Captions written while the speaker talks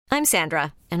I'm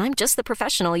Sandra, and I'm just the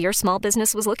professional your small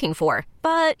business was looking for.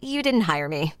 But you didn't hire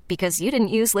me because you didn't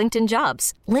use LinkedIn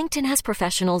Jobs. LinkedIn has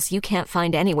professionals you can't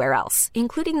find anywhere else,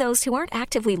 including those who aren't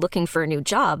actively looking for a new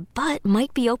job, but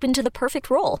might be open to the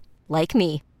perfect role, like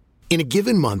me. In a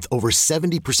given month, over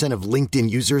 70% of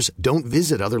LinkedIn users don't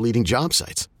visit other leading job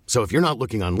sites. So if you're not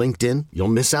looking on LinkedIn, you'll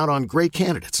miss out on great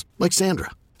candidates like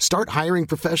Sandra. Start hiring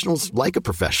professionals like a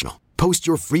professional. Post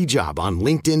your free job on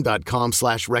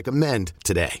linkedin.com/recommend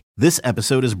today. This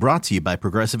episode is brought to you by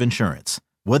Progressive Insurance.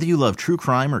 Whether you love true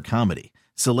crime or comedy,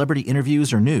 celebrity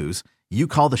interviews or news, you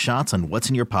call the shots on what's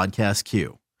in your podcast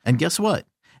queue. And guess what?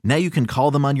 Now you can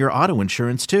call them on your auto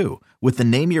insurance too with the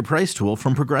Name Your Price tool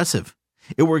from Progressive.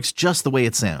 It works just the way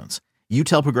it sounds. You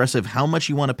tell Progressive how much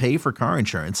you want to pay for car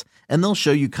insurance, and they'll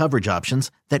show you coverage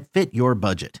options that fit your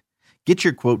budget. Get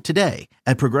your quote today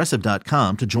at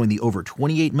Progressive.com to join the over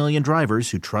 28 million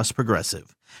drivers who trust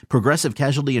Progressive. Progressive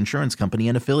Casualty Insurance Company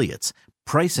and Affiliates.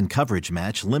 Price and coverage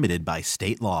match limited by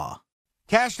state law.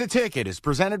 Cash the Ticket is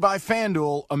presented by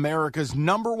FanDuel, America's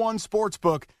 #1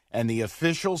 sportsbook and the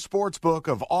official sportsbook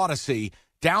of Odyssey.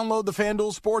 Download the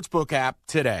FanDuel Sportsbook app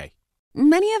today.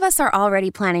 Many of us are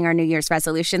already planning our New Year's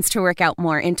resolutions to work out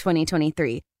more in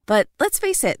 2023. But let's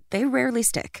face it, they rarely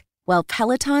stick. Well,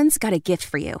 Peloton's got a gift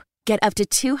for you. Get up to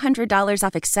 $200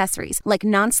 off accessories like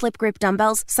non-slip grip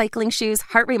dumbbells, cycling shoes,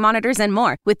 heart rate monitors, and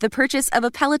more with the purchase of a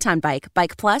Peloton bike,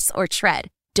 Bike Plus, or Tread.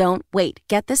 Don't wait.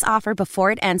 Get this offer before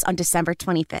it ends on December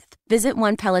 25th. Visit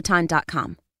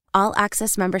onepeloton.com. All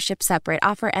access membership separate.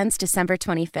 Offer ends December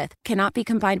 25th. Cannot be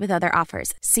combined with other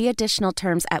offers. See additional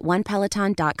terms at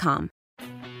onepeloton.com.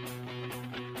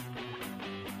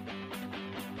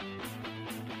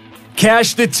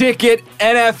 Cash the Ticket,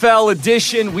 NFL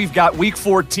edition. We've got Week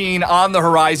 14 on the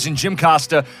horizon. Jim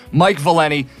Costa, Mike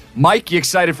Valeni. Mike, you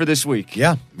excited for this week?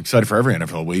 Yeah, I'm excited for every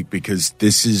NFL week because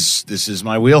this is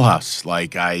my wheelhouse.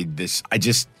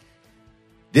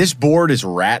 This board is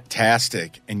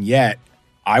rat-tastic, and yet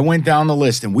I went down the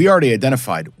list, and we already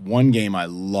identified one game I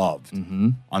loved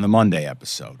on the Monday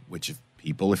episode, which if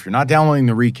you're not downloading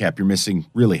the recap, you're missing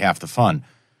really half the fun.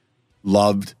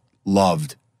 Loved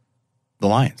the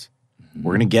Lions.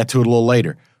 We're going to get to it a little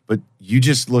later. But you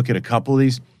just look at a couple of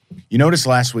these. You noticed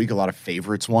last week a lot of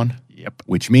favorites won? Yep.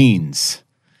 Which means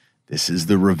this is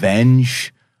the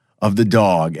revenge of the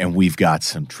dog, and we've got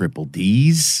some triple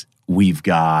Ds. We've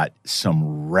got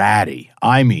some ratty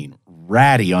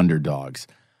underdogs.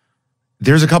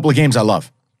 There's a couple of games I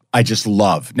love. I just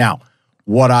love. Now,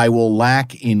 what I will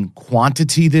lack in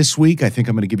quantity this week, I think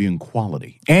I'm going to give you in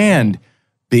quality. And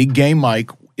Big Game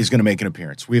Mike is going to make an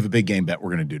appearance. We have a big game bet we're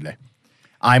going to do today.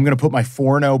 I'm going to put my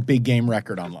 4-0 big game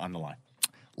record on the line.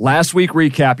 Last week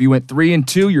recap, you went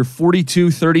 3-2. You're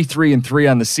 42-33-3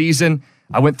 on the season.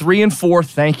 I went 3-4.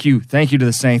 Thank you to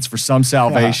the Saints for some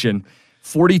salvation.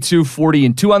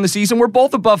 42-40-2 on the season. We're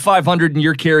both above 500, and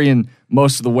you're carrying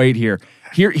most of the weight here.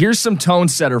 Here's some tone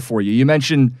setter for you. You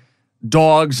mentioned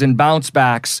dogs and bounce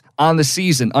backs on the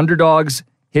season. Underdogs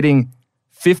hitting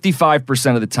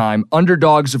 55% of the time.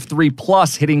 Underdogs of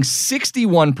 3+ hitting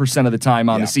 61% of the time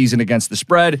on the season against the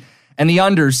spread. And the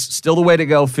unders, still the way to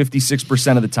go,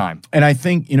 56% of the time. And I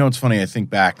think, it's funny, I think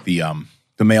back the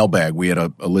mailbag, we had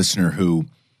a listener who,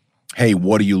 hey,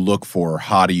 what do you look for?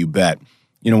 How do you bet?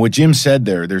 What Jim said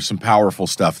there's some powerful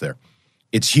stuff there.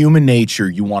 It's human nature.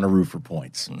 You want to root for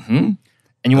points. Mm-hmm. And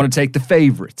you want to take the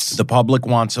favorites. The public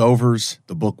wants overs.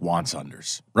 The book wants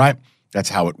unders, right? That's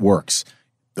how it works.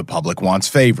 The public wants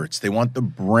favorites. They want the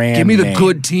brand Give me the name.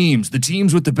 good teams, the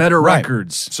teams with the better Right.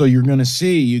 records. So you're going to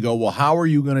see, you go, well, how are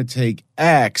you going to take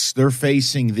X? They're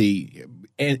facing the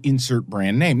insert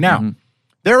brand name. Now,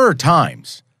 there are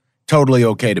times totally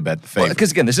okay to bet the favorite.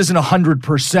 Because, again, this isn't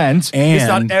 100%. It's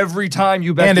not every time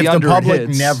you bet and the under if the public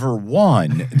hits. never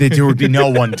won, that there would be no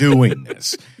one doing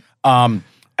this. I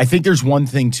think there's one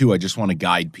thing, too, I just want to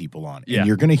guide people on. And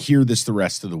you're going to hear this the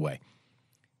rest of the way.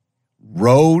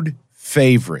 Road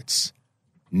favorites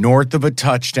north of a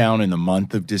touchdown in the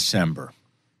month of December.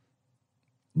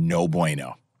 No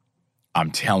bueno.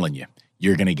 I'm telling you,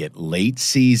 you're going to get late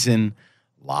season,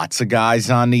 lots of guys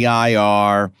on the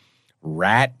IR,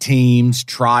 rat teams,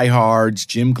 tryhards,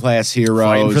 gym class heroes.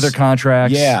 Fighting for their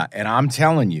contracts. Yeah, and I'm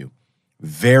telling you,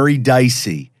 very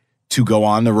dicey to go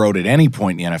on the road at any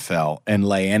point in the NFL and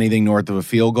lay anything north of a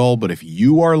field goal. But if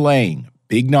you are laying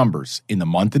big numbers in the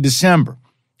month of December,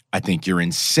 I think you're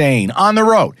insane. On the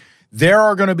road, there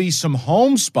are going to be some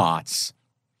home spots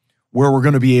where we're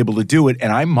going to be able to do it, and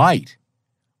I might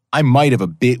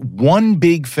have one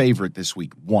big favorite this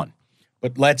week, one.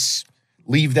 But let's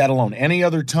leave that alone. Any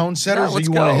other tone setters, or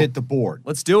you want to hit the board?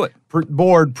 Let's do it.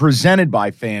 Board presented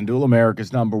by FanDuel,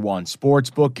 America's #1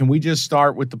 sportsbook. Can we just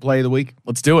start with the play of the week?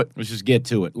 Let's do it. Let's just get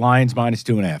to it. Lions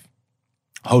 -2.5,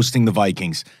 hosting the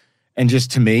Vikings. And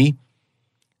just to me,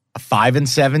 a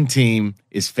 5-7 team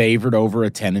is favored over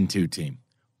a 10-2 team.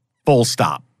 Full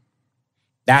stop.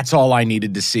 That's all I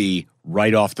needed to see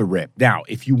right off the rip. Now,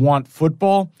 if you want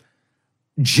football,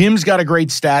 Jim's got a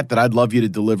great stat that I'd love you to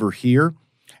deliver here.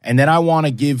 And then I want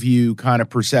to give you kind of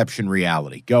perception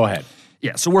reality. Go ahead.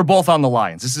 Yeah, so we're both on the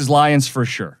Lions. This is Lions for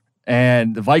sure.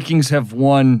 And the Vikings have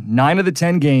won 9 of the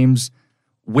 10 games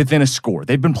within a score.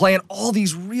 They've been playing all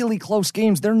these really close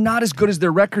games. They're not as good as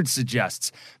their record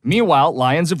suggests. Meanwhile,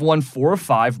 Lions have won 4 of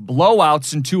 5,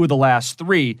 blowouts in 2 of the last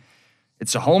 3.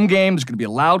 It's a home game. There's going to be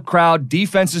a loud crowd.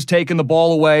 Defense is taking the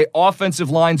ball away. Offensive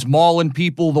line's mauling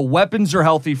people. The weapons are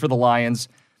healthy for the Lions.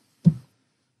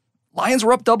 Lions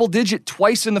were up double-digit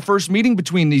twice in the first meeting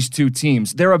between these two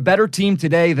teams. They're a better team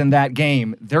today than that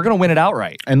game. They're going to win it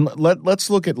outright. And let's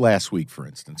look at last week, for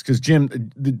instance, because,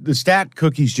 Jim, the stat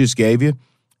Cookies just gave you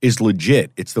is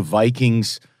legit. It's the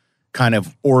Vikings kind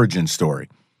of origin story.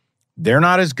 They're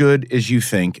not as good as you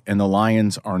think, and the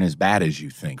Lions aren't as bad as you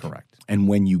think. Correct. And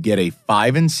when you get a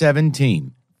 5-7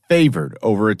 team favored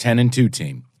over a 10-2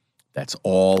 team, that's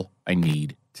all I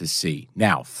need to see.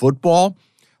 Now, football,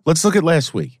 let's look at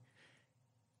last week.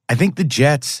 I think the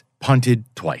Jets punted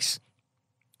twice.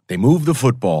 They moved the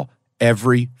football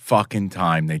every fucking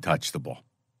time they touched the ball.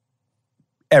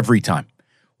 Every time.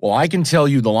 Well, I can tell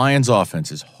you the Lions'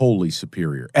 offense is wholly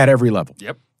superior at every level.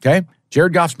 Yep. Okay?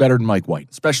 Jared Goff's better than Mike White.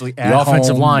 Especially at the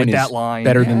offensive home line with is that line.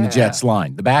 better than the Jets'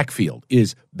 line. The backfield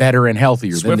is better and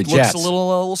healthier Swift than the Jets. looks a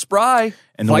little spry.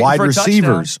 And the wide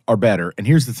receivers are better. And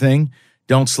here's the thing.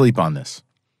 Don't sleep on this.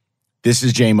 This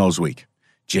is J-Mo's week.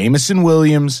 Jameson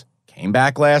Williams came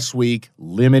back last week,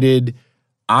 limited.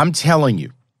 I'm telling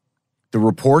you, the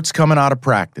reports coming out of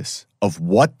practice of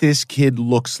what this kid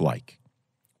looks like,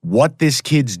 what this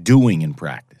kid's doing in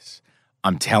practice,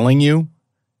 I'm telling you,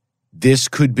 this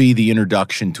could be the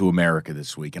introduction to America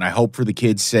this week. And I hope for the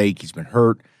kid's sake, he's been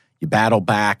hurt, you battle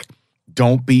back.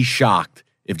 Don't be shocked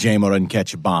if J-Mo doesn't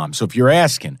catch a bomb. So if you're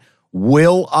asking,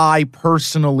 will I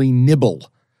personally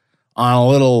nibble on a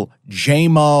little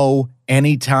J-Mo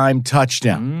anytime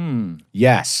touchdown?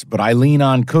 Yes, but I lean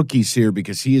on Cookies here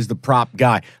because he is the prop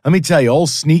guy. Let me tell you, old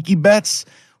Sneaky Bets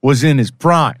was in his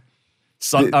prime.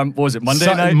 What was it, Monday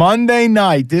night? Monday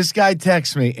night, this guy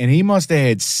texts me, and he must have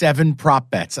had 7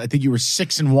 prop bets. I think you were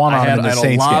 6-1 on him in the Saints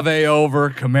game. I had Olave over,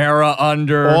 Kamara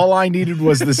under. All I needed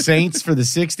was the Saints for the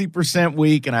 60%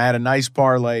 week, and I had a nice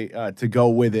parlay to go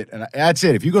with it. And that's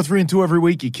it. If you go 3-2 every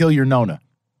week, you kill your Nona.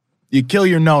 You kill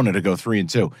your Nona to go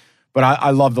 3-2. But I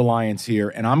love the Lions here,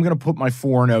 and I'm going to put my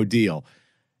 4-0 deal.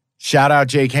 Shout out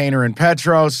Jake Haener and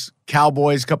Petros.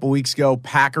 Cowboys a couple weeks ago.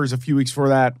 Packers a few weeks before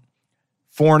that.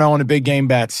 4-0 in the big game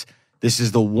bets. This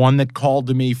is the one that called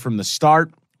to me from the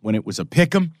start when it was a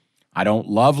pick'em. I don't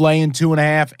love laying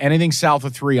 2.5. Anything south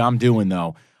of 3, I'm doing,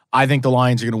 though. I think the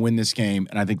Lions are going to win this game,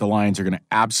 and I think the Lions are going to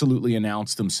absolutely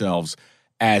announce themselves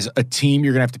as a team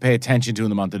you're going to have to pay attention to in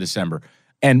the month of December.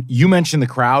 And you mentioned the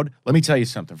crowd. Let me tell you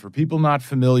something. For people not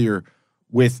familiar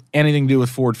with anything to do with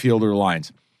Ford Field or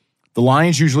the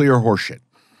Lions usually are horseshit.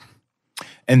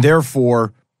 And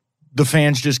therefore, the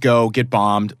fans just go, get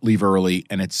bombed, leave early,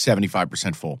 and it's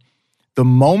 75% full. The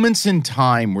moments in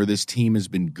time where this team has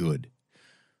been good,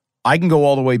 I can go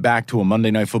all the way back to a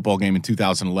Monday Night Football game in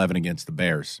 2011 against the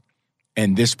Bears.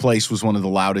 And this place was one of the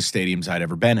loudest stadiums I'd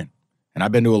ever been in. And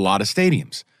I've been to a lot of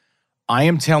stadiums. I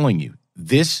am telling you,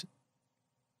 this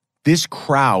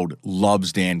crowd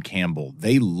loves Dan Campbell.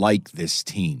 They like this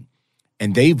team.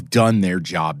 And they've done their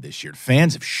job this year.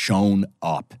 Fans have shown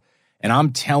up. And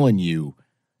I'm telling you,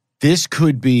 this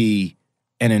could be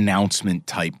an announcement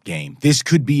type game. This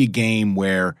could be a game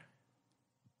where,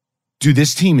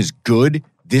 this team is good.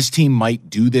 This team might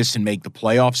do this and make the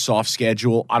playoffs, soft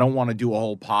schedule. I don't want to do a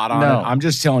whole pod on it. I'm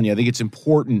just telling you, I think it's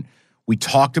important. We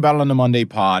talked about it on the Monday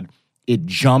pod. It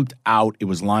jumped out. It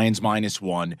was Lions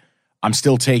 -1. I'm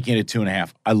still taking it at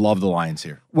 2.5. I love the Lions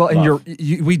here. Well, and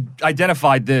we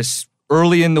identified this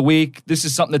early in the week. This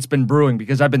is something that's been brewing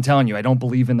because I've been telling you, I don't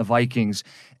believe in the Vikings.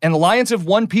 And the Lions have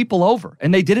won people over,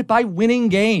 and they did it by winning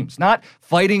games, not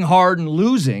fighting hard and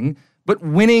losing, but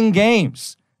winning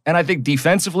games. And I think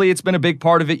defensively, it's been a big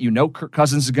part of it. You know Kirk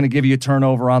Cousins is going to give you a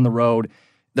turnover on the road.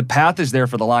 The path is there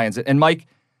for the Lions. And Mike,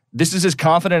 this is as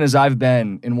confident as I've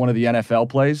been in one of the NFL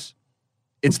plays.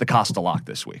 It's the Costa lock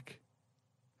this week.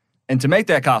 And to make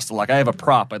that Costa lock, I have a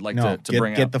prop I'd like to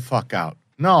bring out. Get the fuck out.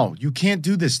 No, you can't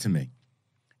do this to me.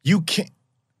 You can't.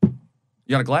 You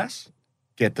got a glass?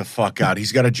 Get the fuck out.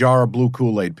 He's got a jar of blue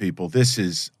Kool-Aid, people. This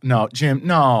is... No, Jim,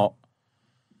 no.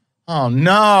 Oh,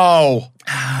 no.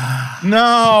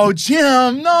 No,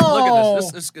 Jim, no. Look at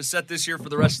this. This is set this year for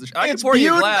the rest of the show. I can pour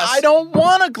you a glass. I don't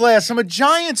want a glass. I'm a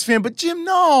Giants fan, but Jim,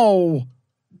 no.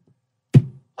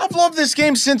 I've loved this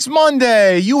game since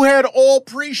Monday. You had all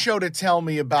pre-show to tell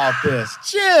me about this.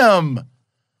 Jim,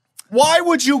 why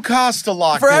would you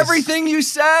Costa-lock For this? everything you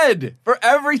said. For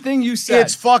everything you said.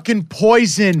 It's fucking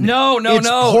poison. No.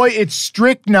 It's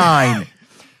strychnine.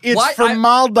 It's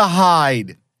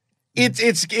formaldehyde. It's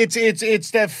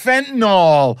that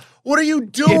fentanyl. What are you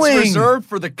doing? It's reserved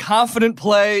for the confident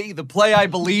play, the play I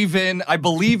believe in. I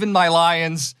believe in my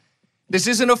Lions. This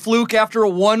isn't a fluke after a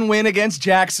 1 win against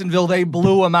Jacksonville. They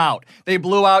blew them out. They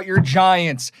blew out your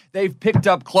Giants. They've picked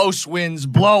up close wins,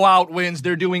 blowout wins.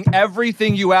 They're doing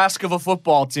everything you ask of a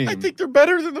football team. I think they're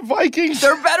better than the Vikings.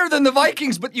 They're better than the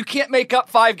Vikings, but you can't make up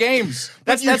 5 games.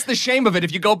 That's the shame of it.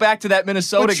 If you go back to that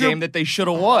Minnesota game that they should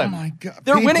have won. Oh, my God.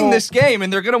 They're winning this game,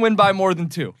 and they're going to win by more than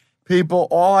 2. People,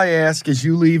 all I ask is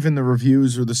you leave in the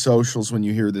reviews or the socials when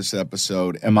you hear this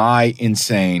episode, am I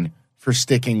insane for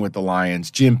sticking with the Lions?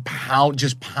 Jim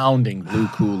just pounding blue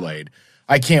Kool-Aid.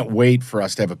 I can't wait for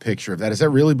us to have a picture of that. Is that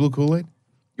really blue Kool-Aid?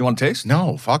 You want to taste?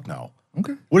 No, fuck no.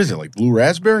 Okay. What is it, like blue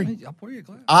raspberry? Hey, I'll pour you a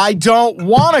glass. I don't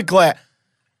want a glass.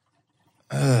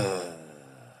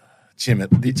 Jim,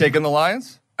 You taking the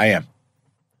Lions? I am.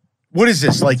 What is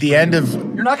this, like the end of...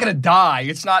 You're not going to die.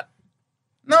 It's not...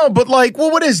 No, but like,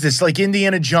 well, what is this? Like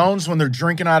Indiana Jones when they're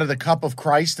drinking out of the cup of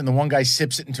Christ and the one guy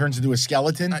sips it and turns into a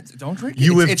skeleton? Don't drink it.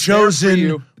 You have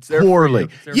chosen poorly.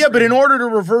 Yeah, but in order to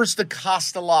reverse the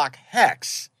Costa-lock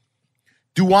hex,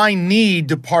 do I need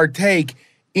to partake?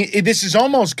 This is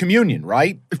almost communion,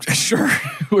 right? Sure.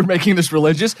 We're making this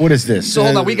religious. What is this? So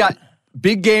hold on. We got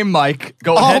Big Game Mike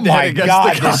going head-to-head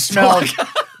against the Costa-lock.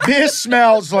 This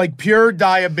smells like pure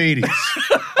diabetes.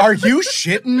 Are you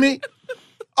shitting me?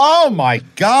 Oh, my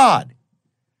God.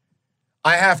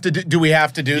 I have to do we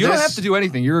have to do this? You don't have to do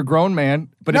anything. You're a grown man.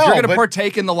 But if you're going to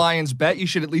partake in the Lions bet, you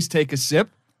should at least take a sip.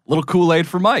 A little Kool-Aid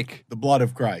for Mike. The blood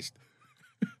of Christ.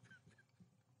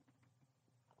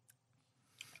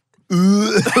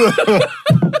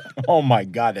 Oh, my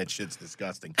God. That shit's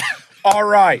disgusting. All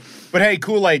right. But, hey,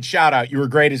 Kool-Aid, shout out. You were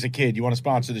great as a kid. You want to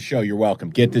sponsor the show? You're welcome.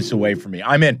 Get this away from me.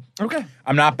 I'm in. Okay.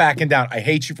 I'm not backing down. I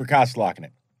hate you for Costa-locking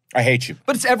it. I hate you.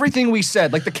 But it's everything we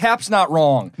said. Like, the cap's not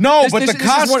wrong. No, but the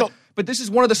Costa... But this is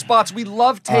one of the spots. We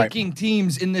love taking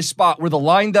teams in this spot where the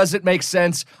line doesn't make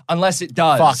sense unless it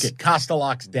does. Fuck it.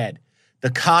 Costa-lock's dead. The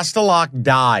Costa-lock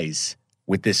dies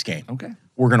with this game. Okay.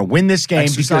 We're going to win this game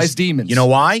Exercise demons. You know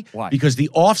why? Why? Because the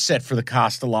offset for the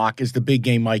Costa-lock is the big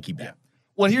game Mikey bet.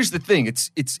 Well, here's the thing.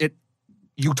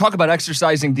 You talk about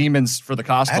exercising demons for the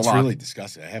Costa-lock. That's really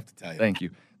disgusting, I have to tell you. Thank you.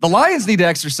 The Lions need to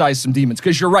exercise some demons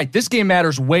because you're right. This game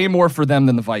matters way more for them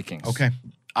than the Vikings. Okay.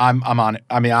 I'm on it.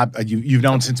 I mean, you've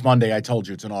known since Monday. I told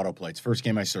you it's an autoplay. It's the first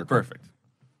game I circled. Perfect.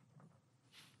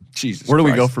 Jesus Where do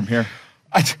Christ. we go from here?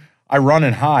 I run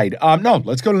and hide. No,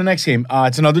 let's go to the next game.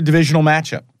 It's another divisional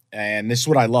matchup. And this is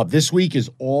what I love. This week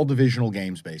is all divisional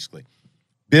games, basically.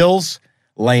 Bills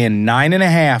laying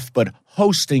 9.5, but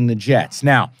hosting the Jets.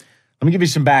 Now, let me give you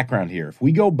some background here. If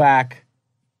we go back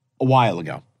a while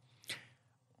ago,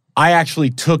 I actually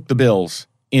took the Bills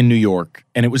in New York,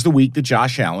 and it was the week that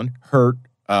Josh Allen hurt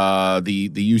the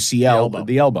UCL,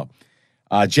 the elbow.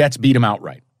 Jets beat him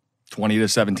outright.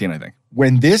 20-17, I think.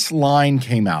 When this line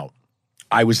came out,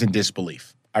 I was in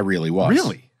disbelief. I really was.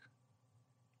 Really?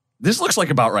 This looks like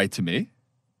about right to me.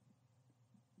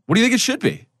 What do you think it should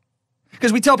be?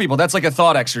 Because we tell people that's like a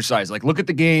thought exercise. Like, look at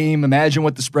the game, imagine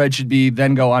what the spread should be,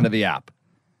 then go onto the app.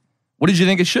 What did you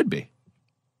think it should be?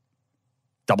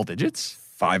 Double digits?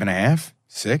 5.5,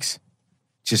 6.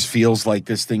 Just feels like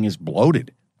this thing is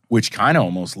bloated, which kind of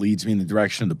almost leads me in the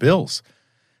direction of the Bills.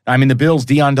 I mean, the Bills,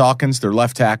 Deion Dawkins, their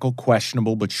left tackle,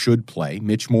 questionable but should play.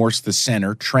 Mitch Morse, the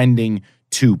center, trending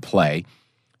to play.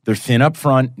 They're thin up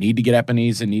front, need to get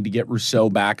Ebenezer, need to get Rousseau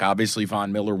back. Obviously,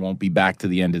 Von Miller won't be back to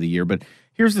the end of the year. But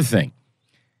here's the thing.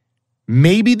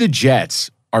 Maybe the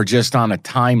Jets are just on a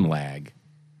time lag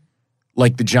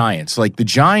like the Giants. Like the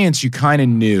Giants, you kind of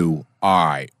knew, all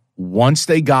right, once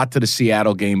they got to the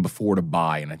Seattle game before the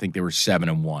bye, and I think they were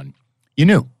 7-1, you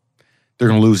knew they're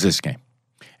going to lose this game.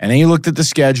 And then you looked at the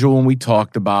schedule and we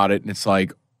talked about it, and it's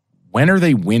like, when are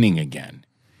they winning again?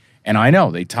 And I know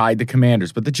they tied the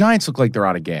Commanders, but the Giants look like they're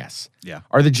out of gas. Yeah.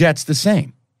 Are the Jets the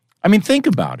same? I mean, think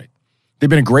about it. They've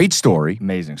been a great story.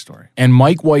 Amazing story. And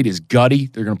Mike White is gutty.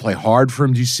 They're going to play hard for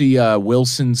him. Do you see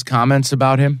Wilson's comments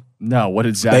about him? No, what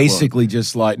did Zach? Basically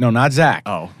just like, no, not Zach.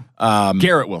 Oh.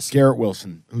 Garrett Wilson. Garrett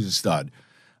Wilson, who's a stud.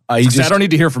 I don't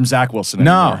need to hear from Zach Wilson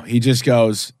anymore. No, he just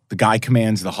goes, the guy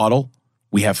commands the huddle.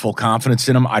 We have full confidence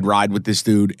in him. I'd ride with this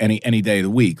dude any day of the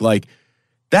week. Like,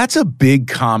 that's a big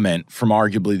comment from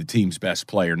arguably the team's best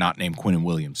player, not named Quinnen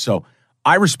Williams. So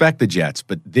I respect the Jets,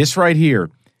 but this right here,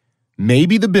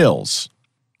 maybe the Bills,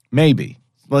 maybe.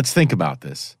 Let's think about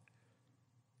this.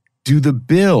 Do the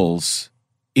Bills,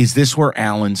 is this where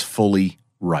Allen's fully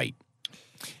right?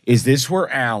 Is this where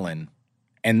Allen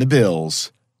and the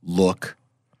Bills look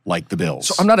like the Bills?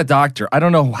 So I'm not a doctor. I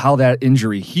don't know how that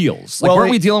injury heals. Like, weren't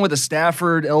we dealing with a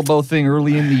Stafford elbow thing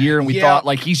early in the year, and we thought,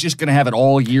 like, he's just going to have it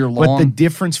all year long? But the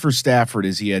difference for Stafford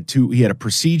is he had a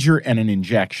procedure and an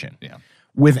injection. Yeah.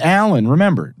 With Allen,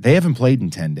 remember, they haven't played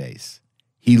in 10 days.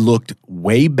 He looked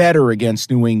way better against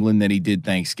New England than he did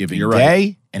Thanksgiving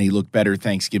Day, and he looked better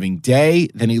Thanksgiving Day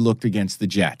than he looked against the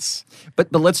Jets.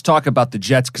 But let's talk about the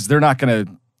Jets, because they're not going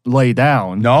to lay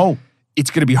down. No. It's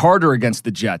going to be harder against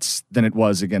the Jets than it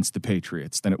was against the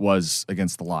Patriots, than it was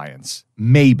against the Lions.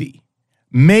 Maybe.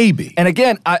 And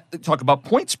again, I talk about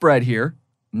point spread here,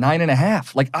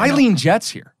 9.5. Like, I lean Jets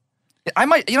here. I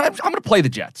might, I'm going to play the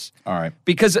Jets. All right.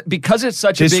 Because it's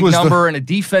such a big number and a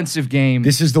defensive game.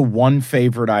 This is the one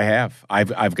favorite I have.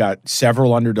 I've got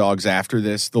several underdogs after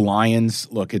this. The Lions,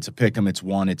 look, it's a pick 'em. It's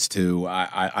 1, it's 2.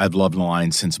 I've loved the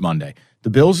Lions since Monday. The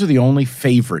Bills are the only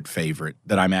favorite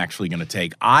that I'm actually going to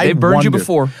take. They've burned you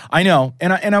before. I know,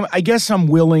 and I guess I'm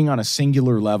willing on a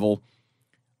singular level.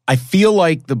 I feel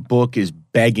like the book is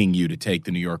begging you to take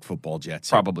the New York Football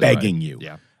Jets. Probably begging you.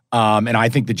 Yeah. And I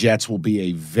think the Jets will be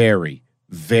a very,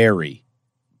 very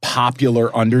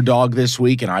popular underdog this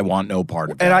week, and I want no part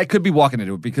of it. And I could be walking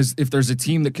into it, because if there's a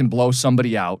team that can blow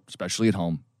somebody out, especially at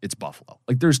home, it's Buffalo.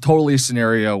 Like, there's totally a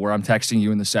scenario where I'm texting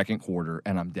you in the second quarter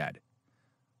and I'm dead.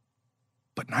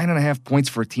 But 9.5 points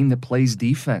for a team that plays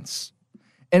defense.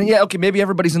 And yeah, okay, maybe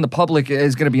everybody's in the public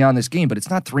is going to be on this game, but it's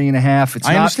not 3.5. It's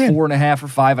not 4.5 or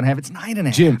 5.5. It's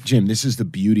 9.5. Jim, this is the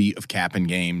beauty of capping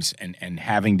games and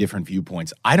having different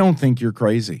viewpoints. I don't think you're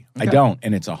crazy. Okay. I don't.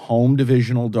 And it's a home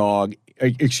divisional dog.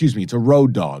 Excuse me, it's a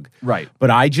road dog. Right.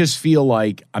 But I just feel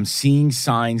like I'm seeing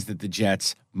signs that the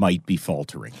Jets might be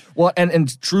faltering. Well,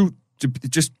 and true,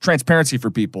 just transparency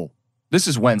for people, this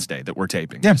is Wednesday that we're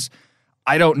taping this.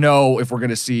 I don't know if we're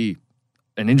going to see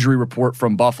an injury report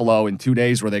from Buffalo in 2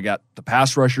 days where they got the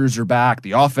pass rushers are back,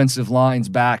 the offensive line's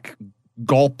back.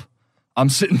 Gulp. I'm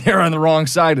sitting there on the wrong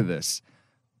side of this.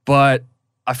 But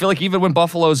I feel like even when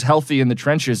Buffalo's healthy in the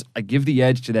trenches, I give the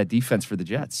edge to that defense for the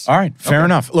Jets. All right, fair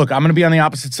enough. Look, I'm going to be on the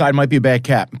opposite side. Might be a bad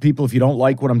cap. People, if you don't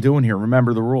like what I'm doing here,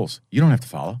 remember the rules. You don't have to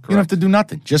follow. Correct. You don't have to do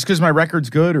nothing. Just because my record's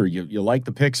good or you like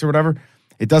the picks or whatever,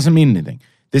 it doesn't mean anything.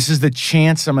 This is the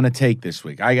chance I'm going to take this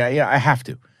week. I have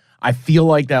to. I feel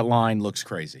like that line looks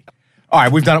crazy. All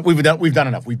right, we've done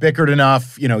enough. We bickered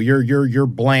enough. You know, you're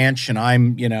Blanche and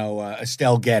I'm,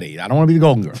 Estelle Getty. I don't want to be the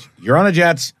Golden Girls. You're on the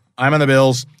Jets. I'm on the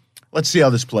Bills. Let's see how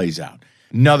this plays out.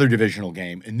 Another divisional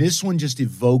game, and this one just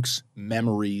evokes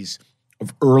memories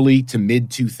of early to mid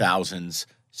 2000s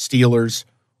Steelers,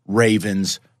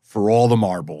 Ravens for all the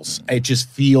marbles. It just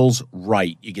feels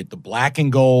right. You get the black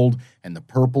and gold and the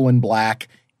purple and black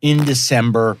in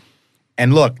December.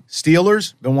 And look,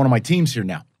 Steelers, been one of my teams here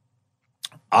now.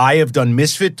 I have done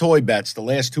misfit toy bets the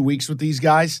last 2 weeks with these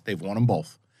guys. They've won them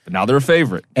both. But now they're a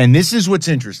favorite. And this is what's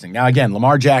interesting. Now, again,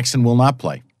 Lamar Jackson will not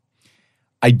play.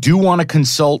 I do want to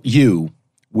consult you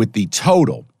with the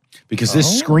total because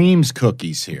this screams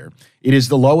cookies here. It is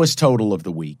the lowest total of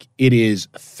the week. It is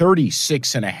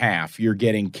 36.5. You're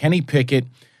getting Kenny Pickett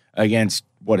against,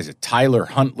 what is it, Tyler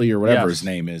Huntley or whatever his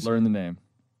name is. Learn the name.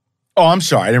 Oh, I'm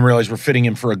sorry. I didn't realize we're fitting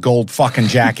him for a gold fucking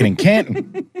jacket in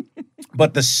Canton.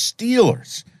 But the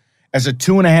Steelers as a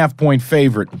 2.5-point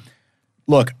favorite.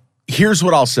 Look, here's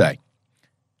what I'll say.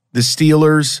 The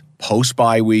Steelers,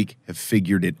 post-bye week, have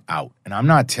figured it out. And I'm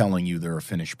not telling you they're a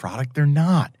finished product. They're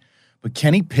not. But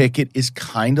Kenny Pickett is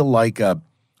kind of like a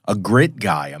grit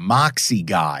guy, a moxie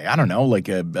guy. I don't know, like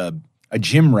a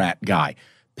gym rat guy.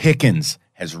 Pickens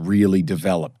has really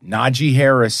developed. Najee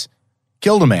Harris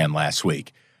killed a man last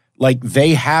week. Like,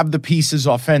 they have the pieces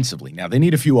offensively. Now, they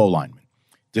need a few O-linemen.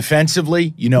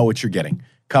 Defensively, you know what you're getting.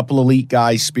 Couple elite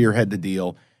guys spearhead the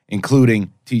deal,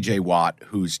 including TJ Watt,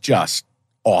 who's just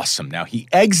awesome. Now, he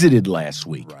exited last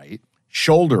week. Right.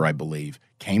 Shoulder, I believe.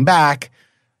 Came back.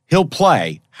 He'll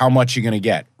play. How much you going to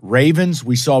get? Ravens,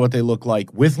 we saw what they look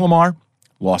like with Lamar.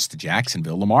 Lost to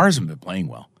Jacksonville. Lamar hasn't been playing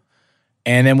well.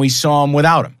 And then we saw him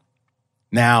without him.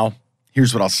 Now,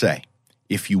 here's what I'll say.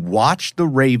 If you watch the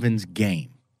Ravens game,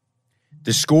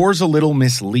 the score's a little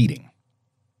misleading.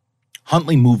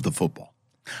 Huntley moved the football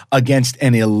against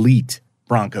an elite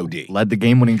Bronco D. Led the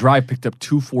game-winning drive, picked up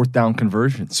 2 fourth-down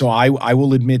conversions. So I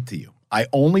will admit to you, I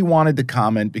only wanted to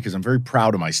comment because I'm very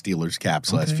proud of my Steelers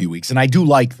caps last few weeks, and I do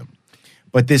like them.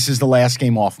 But this is the last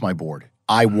game off my board.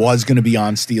 I was going to be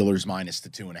on Steelers minus the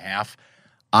 2.5.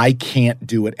 I can't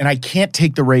do it, and I can't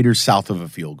take the Raiders south of a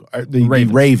field goal. The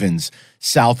Ravens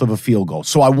south of a field goal.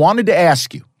 So I wanted to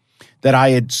ask you that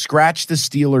I had scratched the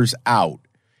Steelers out.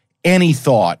 Any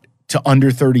thought to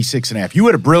under 36.5? You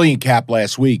had a brilliant cap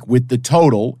last week with the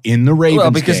total in the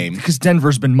Ravens game. Because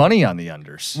Denver's been money on the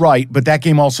unders. Right, but that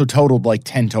game also totaled like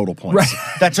 10 total points.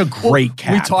 Right. That's a great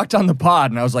cap. We talked on the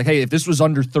pod, and I was like, hey, if this was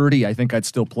under 30, I think I'd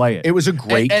still play it. It was a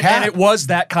great cap. And it was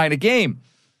that kind of game.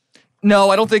 No,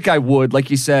 I don't think I would.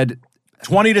 Like you said,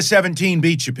 20-17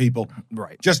 beats you, people.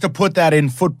 Right. Just to put that in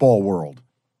football world.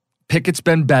 Pickett's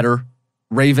been better.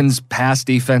 Ravens' pass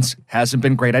defense hasn't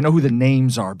been great. I know who the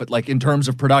names are, but like in terms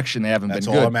of production, they haven't been good.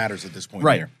 That's all that matters at this point.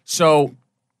 Right. Here. So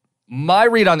my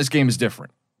read on this game is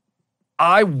different.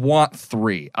 I want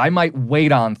 3. I might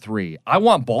wait on 3. I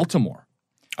want Baltimore.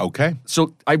 Okay.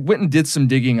 So I went and did some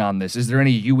digging on this. Is there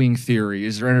any Ewing theory?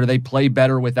 Is there any they play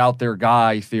better without their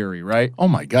guy theory, right? Oh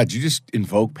my God, you just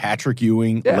invoke Patrick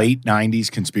Ewing, late 90s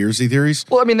conspiracy theories?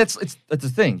 Well, I mean, that's the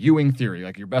thing. Ewing theory.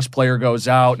 Like your best player goes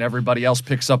out and everybody else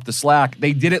picks up the slack.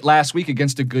 They did it last week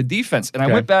against a good defense. And I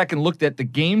went back and looked at the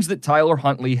games that Tyler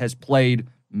Huntley has played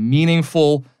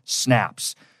meaningful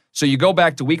snaps. So you go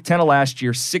back to week 10 of last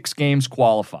year, 6 games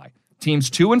qualify. Teams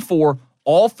 2 and 4,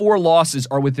 all 4 losses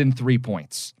are within 3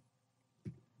 points.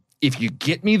 If you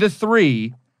get me the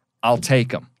 3, I'll take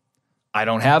them. I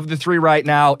don't have the 3 right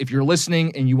now. If you're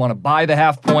listening and you want to buy the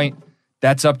half point,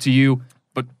 that's up to you.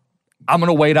 But I'm going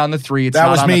to wait on the 3. It's that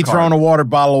not was on me the card. throwing a water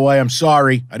bottle away. I'm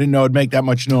sorry. I didn't know it'd make that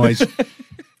much noise.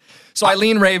 So I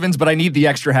lean Ravens, but I need the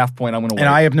extra half point. I'm going to wait. And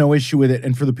I have no issue with it.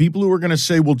 And for the people who are going to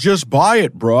say, well, just buy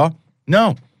it, bruh.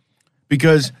 No.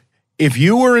 Because if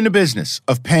you were in the business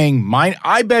of paying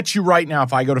I bet you right now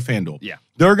if I go to FanDuel,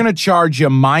 they're going to charge you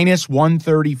minus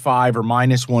 135 or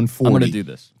minus 140 I'm going to do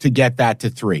this to get that to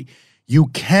 3. You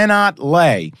cannot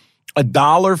lay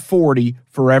 $1.40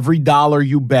 for every dollar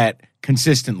you bet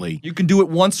consistently. You can do it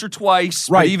once or twice,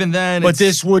 right? But even then, but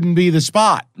this wouldn't be the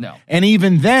spot. No. And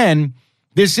even then,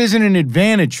 this isn't an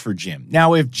advantage for Jim.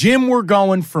 Now, if Jim were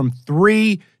going from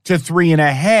 3 to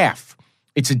 3.5,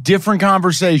 it's a different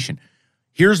conversation.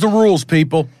 Here's the rules,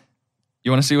 people.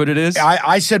 You want to see what it is?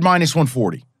 I said minus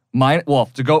 140.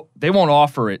 They won't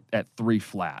offer it at 3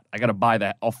 flat. I got to buy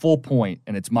that a full point,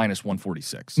 and it's minus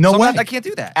 146. No way. I can't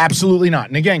do that. Absolutely not.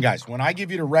 And again, guys, when I give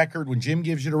you the record, when Jim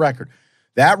gives you the record,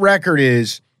 that record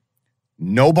is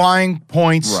no buying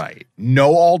points, right?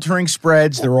 No altering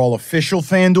spreads. They're all official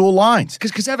FanDuel lines.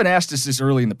 Because Evan asked us this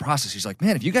early in the process. He's like,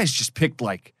 man, if you guys just picked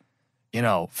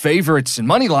favorites and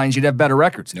money lines, you'd have better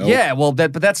records. Nope. Yeah, well,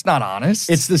 but that's not honest.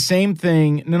 It's the same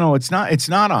thing. No, it's not. It's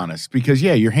not honest because,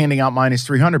 you're handing out minus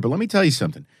 300. But let me tell you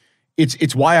something.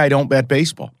 It's why I don't bet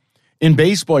baseball. In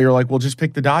baseball, you're like, well, just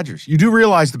pick the Dodgers. You do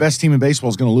realize the best team in baseball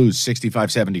is going to lose 65,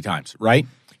 70 times, right?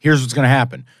 Here's what's going to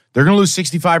happen. They're going to lose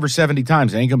 65 or 70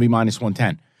 times. It ain't going to be minus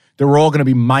 110. They're all going to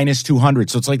be minus 200.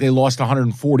 So it's like they lost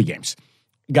 140 games.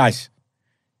 Guys,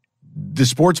 the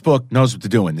sports book knows what they're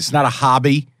doing. This is not a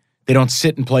hobby. They don't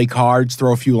sit and play cards,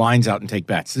 throw a few lines out, and take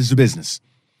bets. This is a business.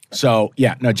 So,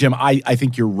 Jim, I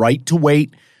think you're right to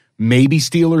wait. Maybe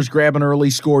Steelers grab an early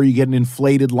score. You get an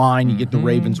inflated line. You get the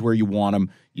Ravens where you want them.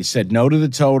 You said no to the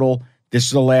total. This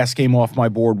is the last game off my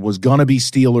board. Was going to be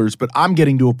Steelers, but I'm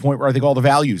getting to a point where I think all the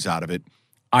value's out of it.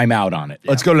 I'm out on it.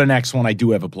 Let's go to the next one. I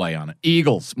do have a play on it.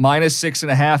 Eagles, minus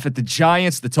 6.5 at the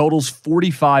Giants. The total's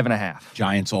 45.5.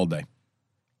 Giants all day.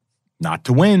 Not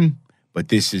to win, but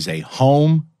this is a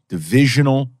home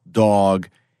divisional dog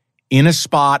in a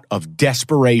spot of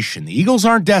desperation. The Eagles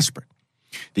aren't desperate.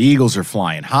 The Eagles are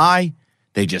flying high.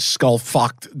 They just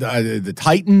skull-fucked the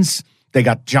Titans. They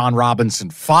got John Robinson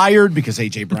fired because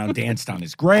A.J. Brown danced on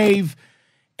his grave.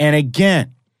 And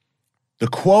again, the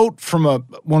quote from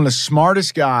one of the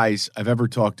smartest guys I've ever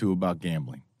talked to about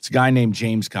gambling. It's a guy named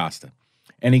James Costa.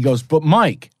 And he goes, but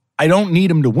Mike, I don't need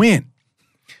him to win.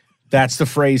 That's the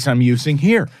phrase I'm using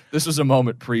here. This was a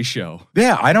moment pre-show.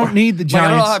 Yeah, I don't need the Giants.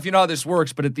 I don't know if you know how this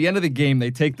works, but at the end of the game,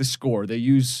 they take the score. They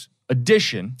use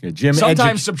addition,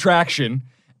 sometimes subtraction,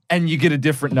 and you get a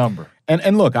different number.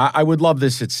 And look, I would love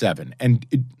this at 7. And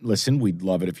listen, we'd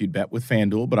love it if you'd bet with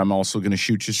FanDuel, but I'm also going to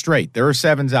shoot you straight. There are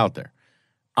 7s out there.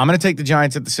 I'm going to take the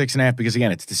Giants at the 6.5 because,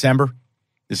 again, it's December.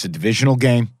 This is a divisional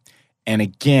game. And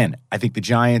again, I think the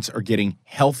Giants are getting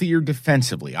healthier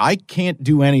defensively. I can't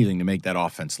do anything to make that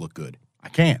offense look good. I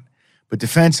can't. But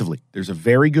defensively, there's a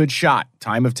very good shot,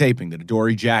 time of taping, that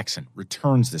Adoree Jackson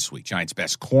returns this week. Giants'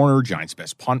 best corner, Giants'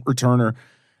 best punt returner.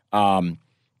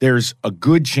 There's a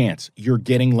good chance you're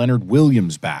getting Leonard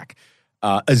Williams back.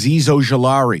 Azeez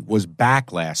Ojulari was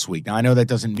back last week. Now, I know that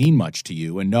doesn't mean much to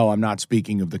you, and no, I'm not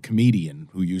speaking of the comedian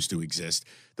who used to exist.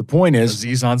 The point is...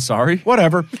 Azeez Ansari?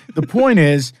 Whatever. The point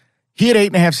is, he had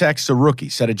 8.5 sacks as a rookie,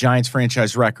 set a Giants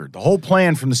franchise record. The whole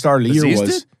plan from the start of the year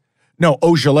was... Did? No,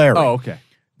 Ojulari. Oh, okay.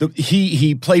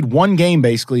 He played one game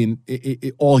basically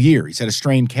all year. He's had a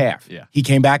strained calf. Yeah. He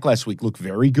came back last week, looked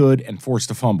very good, and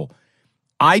forced a fumble.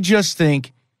 I just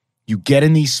think you get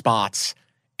in these spots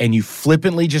and you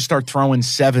flippantly just start throwing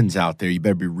sevens out there. You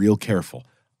better be real careful.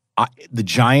 The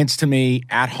Giants, to me,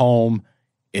 at home,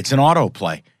 it's an auto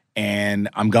play, and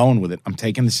I'm going with it. I'm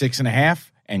taking the 6.5,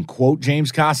 and quote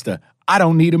James Costa, I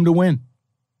don't need him to win.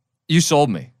 You sold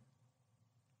me.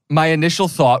 My initial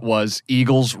thought was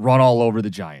Eagles run all over the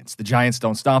Giants. The Giants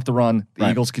don't stop the run. The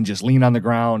Eagles can just lean on the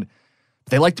ground.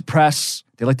 They like to press.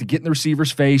 They like to get in the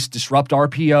receiver's face, disrupt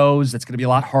RPOs. That's going to be a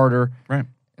lot harder. Right.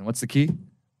 And what's the key?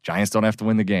 Giants don't have to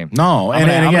win the game. No. I'm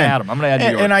going to add them. I'm going to add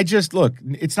New York. And I just, look,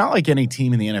 it's not like any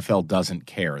team in the NFL doesn't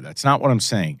care. That's not what I'm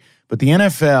saying. But the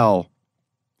NFL,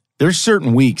 there's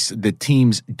certain weeks that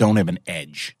teams don't have an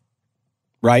edge.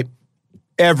 Right?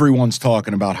 Everyone's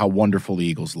talking about how wonderful the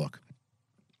Eagles look.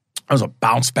 That was a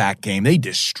bounce-back game. They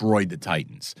destroyed the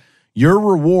Titans. Your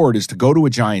reward is to go to a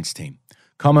Giants team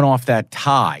coming off that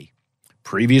tie,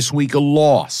 previous week a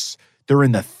loss. They're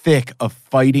in the thick of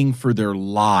fighting for their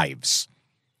lives.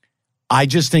 I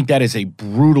just think that is a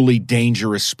brutally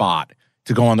dangerous spot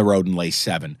to go on the road and lay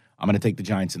 7. I'm going to take the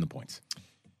Giants in the points.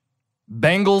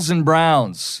 Bengals and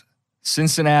Browns.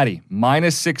 Cincinnati,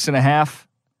 -6.5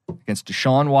 against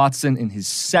Deshaun Watson in his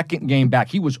second game back.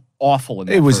 He was awful in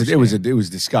that first game. It was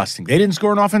disgusting. They didn't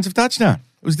score an offensive touchdown.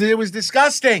 It was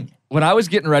disgusting. When I was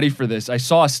getting ready for this, I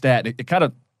saw a stat. It kind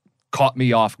of caught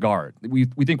me off guard. We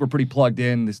think we're pretty plugged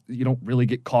in. You don't really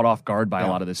get caught off guard by a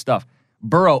lot of this stuff.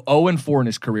 Burrow 0-4 in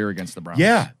his career against the Browns.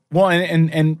 Yeah. Well,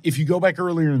 and if you go back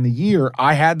earlier in the year,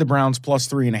 I had the Browns plus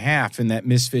 3.5 in that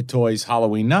Misfit Toys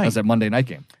Halloween night. That was that Monday night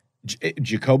game.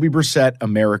 Jacoby Brissett,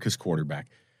 America's quarterback.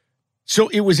 So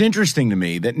it was interesting to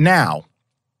me that now,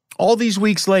 all these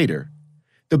weeks later,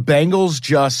 the Bengals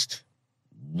just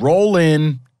roll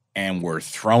in and we're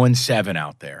throwing 7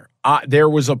 out there. There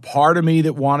was a part of me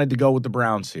that wanted to go with the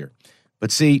Browns here.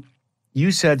 But see,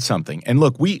 you said something. And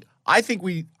look,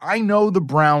 I know the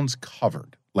Browns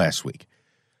covered last week.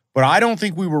 But I don't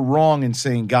think we were wrong in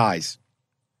saying, guys,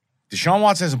 Deshaun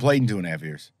Watson hasn't played in 2.5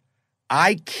 years.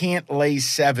 I can't lay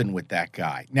 7 with that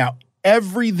guy. Now,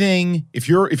 everything, if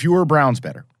you were a Browns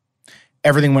bettor,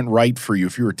 everything went right for you.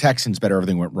 If you were a Texans bettor,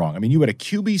 everything went wrong. I mean, you had a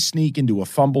QB sneak into a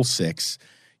fumble 6.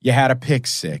 You had a pick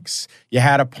 6. You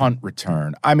had a punt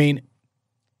return. I mean,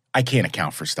 I can't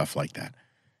account for stuff like that.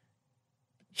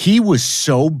 He was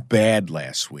so bad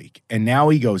last week, and now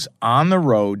he goes on the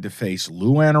road to face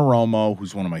Lou Anarumo,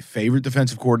 who's one of my favorite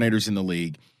defensive coordinators in the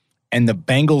league, and the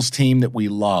Bengals team that we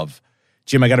love.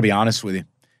 Jim, I got to be honest with you.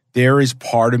 There is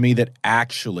part of me that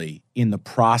actually, in the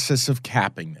process of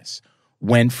capping this,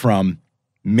 went from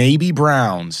maybe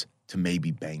Browns to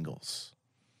maybe Bengals.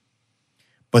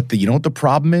 But you know what the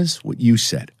problem is? What you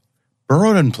said.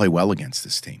 Burrow doesn't play well against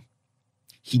this team.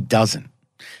 He doesn't.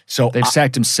 So they've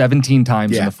sacked him 17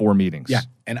 times in the 4 meetings. Yeah,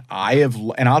 and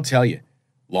I'll tell you,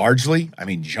 largely, I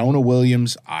mean, Jonah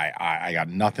Williams, I got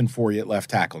nothing for you at left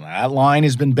tackle. Now, that line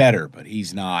has been better, but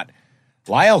he's not.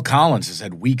 Lyle Collins has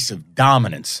had weeks of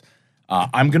dominance.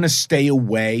 I'm going to stay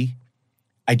away.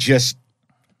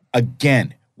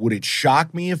 Again, would it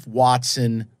shock me if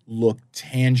Watson looked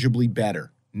tangibly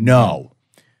better? No.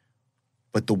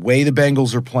 But the way the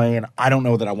Bengals are playing, I don't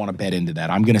know that I want to bet into that.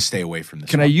 I'm going to stay away from this.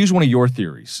 Can I use one of your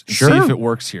theories and Sure. see if it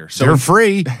works here? So they're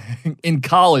free. In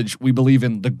college, we believe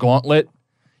in the gauntlet.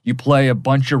 You play a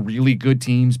bunch of really good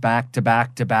teams back to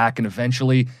back to back, and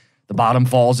eventually the bottom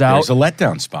falls out. There's a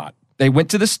letdown spot. They went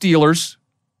to the Steelers,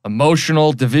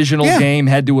 emotional divisional game,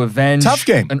 had to avenge Tough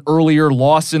game. an earlier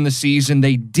loss in the season.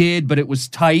 They did, but it was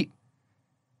tight.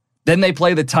 Then they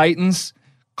play the Titans.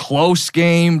 Close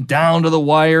game, down to the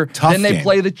wire. Tough then they game.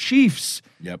 play the Chiefs.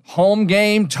 Yep. Home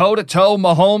game, toe-to-toe,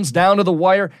 Mahomes down to the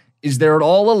wire. Is there at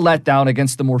all a letdown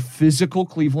against the more physical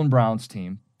Cleveland Browns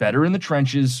team, better in the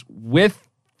trenches, with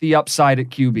the upside at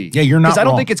QB? Yeah, you're not Because I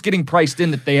don't wrong. think it's getting priced in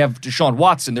that they have Deshaun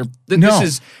Watson. No.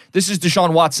 This is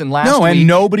Deshaun Watson last No, week. and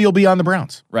nobody will be on the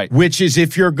Browns. Right. Which is,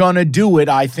 if you're going to do it,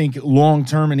 I think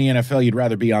long-term in the NFL, you'd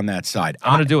rather be on that side.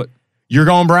 I'm going to do it. You're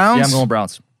going Browns? Yeah, I'm going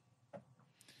Browns.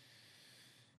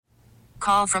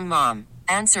 Call from mom.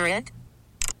 Answer it.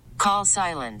 Call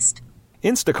silenced.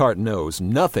 Instacart knows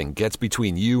nothing gets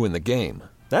between you and the game.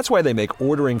 That's why they make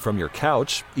ordering from your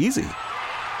couch easy.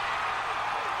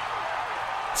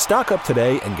 Stock up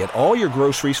today and get all your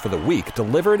groceries for the week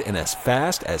delivered in as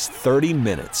fast as 30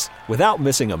 minutes without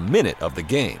missing a minute of the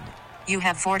game. You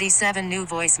have 47 new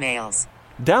voicemails.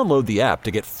 Download the app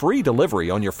to get free delivery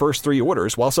on your first 3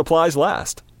 orders while supplies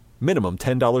last. Minimum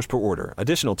 $10 per order.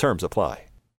 Additional terms apply.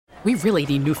 We really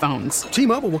need new phones.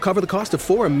 T-Mobile will cover the cost of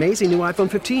 4 amazing new iPhone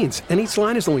 15s, and each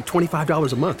line is only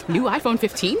 $25 a month. New iPhone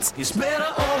 15s? It's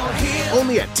better over here.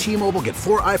 Only at T-Mobile, get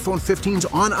 4 iPhone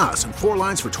 15s on us and 4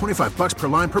 lines for $25 per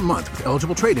line per month with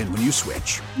eligible trade-in when you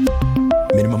switch.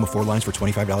 Minimum of 4 lines for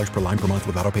 $25 per line per month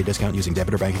with autopay discount using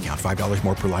debit or bank account. $5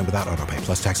 more per line without autopay,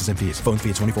 plus taxes and fees. Phone fee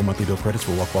at 24 monthly bill credits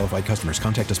for well-qualified customers.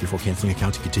 Contact us before canceling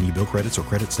account to continue bill credits or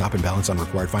credit stop and balance on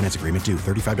required finance agreement due.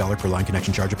 $35 per line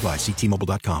connection charge applies. See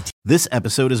T-Mobile.com. This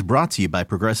episode is brought to you by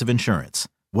Progressive Insurance.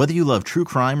 Whether you love true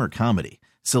crime or comedy,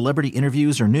 celebrity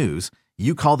interviews or news,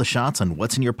 you call the shots on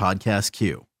what's in your podcast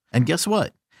queue. And guess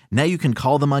what? Now you can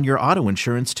call them on your auto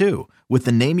insurance too with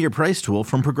the Name Your Price tool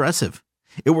from Progressive.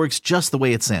 It works just the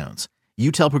way it sounds.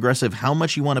 You tell Progressive how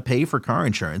much you want to pay for car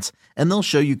insurance, and they'll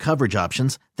show you coverage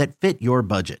options that fit your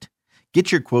budget.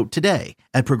 Get your quote today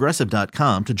at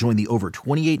Progressive.com to join the over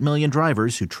 28 million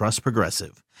drivers who trust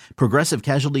Progressive. Progressive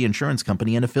Casualty Insurance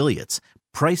Company and Affiliates.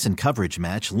 Price and coverage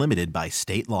match limited by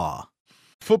state law.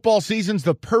 Football season's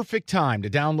the perfect time to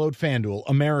download FanDuel,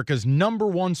 America's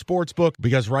 #1 sports book,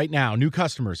 because right now, new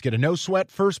customers get a no-sweat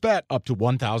first bet up to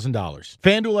 $1,000.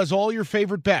 FanDuel has all your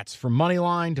favorite bets, from money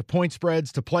line to point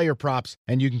spreads to player props,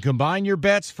 and you can combine your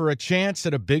bets for a chance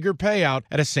at a bigger payout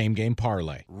at a same-game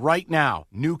parlay. Right now,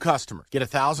 new customers get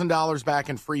 $1,000 back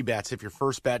in free bets if your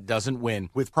first bet doesn't win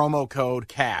with promo code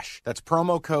CASH. That's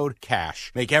promo code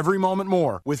CASH. Make every moment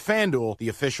more with FanDuel, the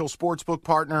official sportsbook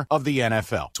partner of the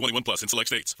NFL. 21 plus in select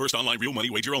states. First online real money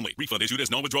wager only. Refund issued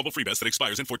as non-withdrawable free bets that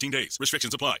expires in 14 days.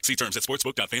 Restrictions apply. See terms at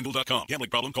sportsbook.fanduel.com. Gambling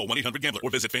problem? Call 1-800-GAMBLER or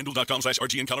visit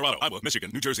fanduel.com/RG in Colorado, Iowa, Michigan,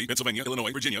 New Jersey, Pennsylvania,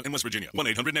 Illinois, Virginia, and West Virginia.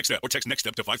 1-800-NEXT-STEP or text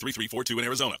NEXT-STEP to 53342 in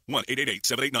Arizona.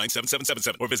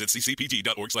 1-888-789-7777 or visit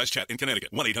ccpg.org/chat in Connecticut.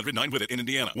 1-800-9-WITH-IT in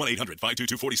Indiana.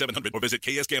 1-800-522-4700 or visit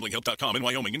ksgamblinghelp.com in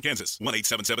Wyoming and Kansas.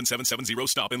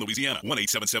 1-877-770-STOP in Louisiana.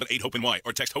 1-877-8-HOPE-NY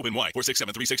or text HOPE-NY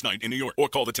 467-369 in New York or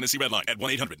call the Tennessee Red Line at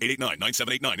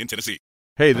 1-800-889-9789 in Tennessee.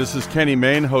 Hey, this is Kenny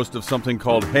Mayne, host of something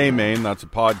called Hey Maine. That's a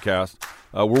podcast.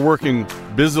 We're working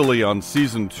busily on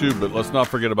Season 2, but let's not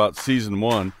forget about Season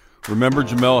 1. Remember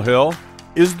Jemele Hill?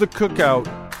 Is the cookout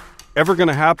ever going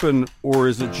to happen, or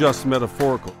is it just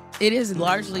metaphorical? It is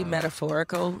largely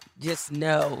metaphorical. Just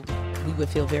know we would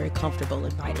feel very comfortable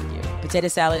inviting you. Potato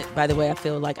salad, by the way, I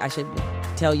feel like I should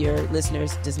tell your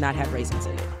listeners, does not have raisins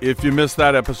in it. If you missed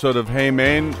that episode of Hey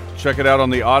Maine, check it out on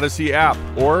the Odyssey app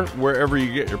or wherever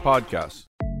you get your podcasts.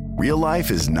 Real life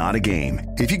is not a game.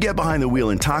 If you get behind the wheel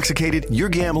intoxicated, you're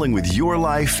gambling with your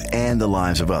life and the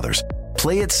lives of others.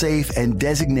 Play it safe and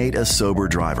designate a sober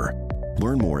driver.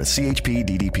 Learn more at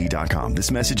chpddp.com.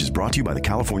 This message is brought to you by the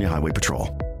California Highway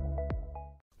Patrol.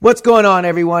 What's going on,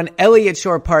 everyone? Elliot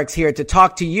Shore-Parks here to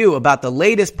talk to you about the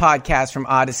latest podcast from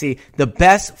Odyssey, The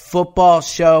Best Football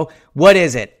Show. What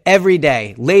is it? Every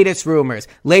day, latest rumors,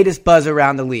 latest buzz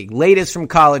around the league, latest from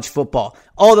college football,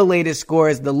 all the latest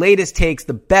scores, the latest takes,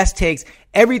 the best takes,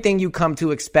 everything you come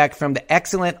to expect from the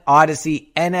excellent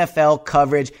Odyssey NFL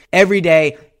coverage every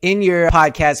day in your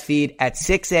podcast feed at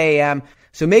 6 a.m.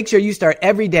 So make sure you start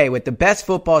every day with The Best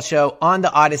Football Show on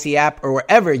the Odyssey app or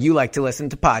wherever you like to listen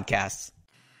to podcasts.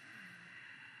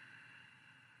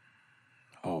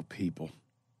 Oh, people.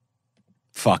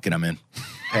 Fucking, I'm in.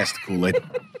 Pass the Kool-Aid.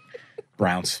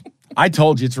 Browns. I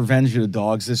told you it's revenge of the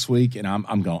dogs this week, and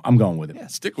I'm going with it. Yeah,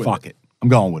 stick with Fuck it. I'm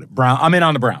going with it. I'm in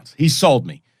on the Browns. He sold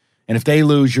me. And if they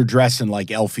lose, you're dressing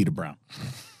like Elfie the Brown.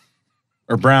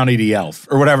 Or Brownie the Elf.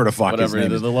 Or whatever the fuck his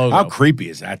name is. The logo. How creepy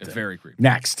is that thing? It's very creepy.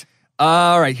 Next.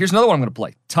 All right, here's another one I'm going to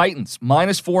play. Titans,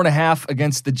 -4.5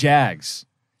 against the Jags.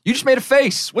 You just made a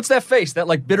face. What's that face? That,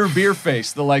 like, bitter beer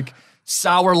face. The, like,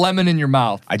 sour lemon in your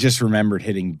mouth. I just remembered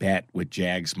hitting bet with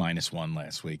Jags -1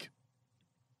 last week.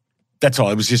 That's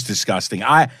all. It was just disgusting.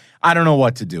 I don't know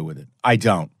what to do with it. I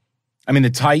don't. I mean,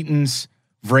 the Titans,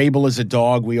 Vrabel is a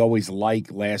dog we always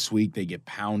like. Last week, they get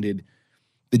pounded.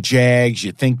 The Jags,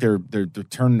 you think they're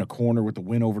turning a corner with the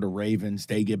win over the Ravens.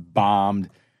 They get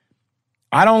bombed.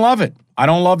 I don't love it. I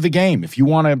don't love the game. If you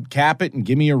want to cap it and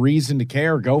give me a reason to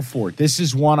care, go for it. This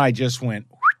is one I just went,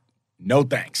 no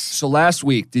thanks. So last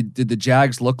week, did the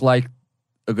Jags look like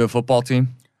a good football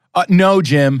team? No,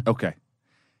 Jim. Okay.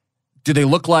 Do they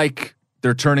look like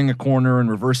they're turning a corner and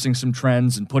reversing some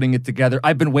trends and putting it together?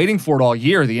 I've been waiting for it all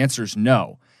year. The answer is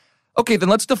no. Okay, then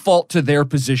let's default to their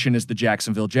position as the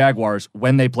Jacksonville Jaguars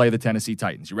when they play the Tennessee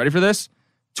Titans. You ready for this?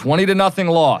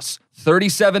 20-0 loss,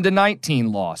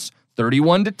 37-19 loss,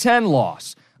 31-10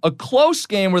 loss. A close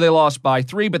game where they lost by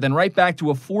 3, but then right back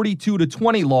to a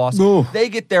 42-20 loss. Ooh. They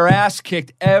get their ass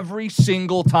kicked every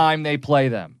single time they play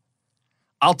them.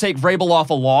 I'll take Vrabel off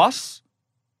a loss.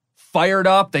 Fired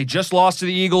up. They just lost to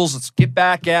the Eagles. Let's get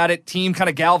back at it. Team kind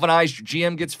of galvanized. Your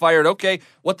GM gets fired. Okay,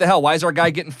 what the hell? Why is our guy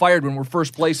getting fired when we're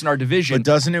first place in our division? But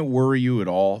doesn't it worry you at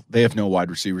all? They have no wide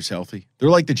receivers healthy. They're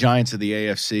like the Giants of the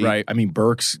AFC. Right. I mean,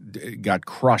 Burks got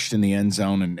crushed in the end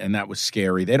zone, and that was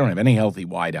scary. They don't have any healthy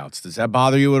wideouts. Does that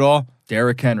bother you at all?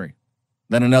 Derrick Henry.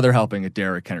 Then another helping at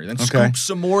Derrick Henry. Then scoop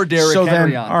some more Derrick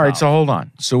Henry on. All right, so hold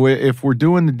on. So if we're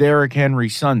doing the Derrick Henry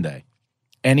Sunday,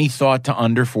 any thought to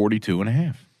under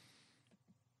 42.5?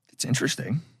 It's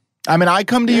interesting. I mean, I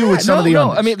come to you with some of the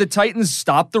unders. I mean, the Titans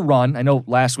stopped the run. I know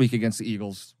last week against the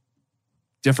Eagles,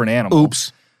 different animal.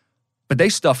 Oops. But they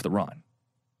stuffed the run.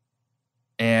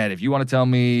 And if you want to tell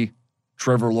me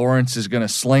Trevor Lawrence is going to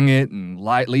sling it and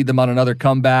lead them on another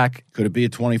comeback. Could it be a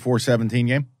 24-17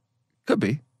 game? Could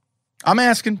be. I'm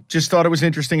asking. Just thought it was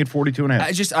interesting at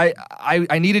 42.5.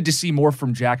 I needed to see more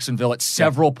from Jacksonville at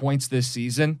several points this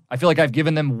season. I feel like I've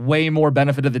given them way more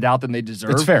benefit of the doubt than they deserve.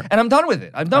 It's fair. And I'm done with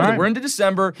it. I'm done with it. We're into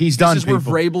December. He's done, This is where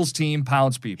Vrabel's team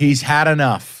pounds people. He's had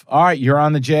enough. All right, you're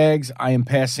on the Jags. I am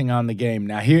passing on the game.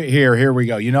 Now, here we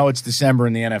go. You know it's December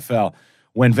in the NFL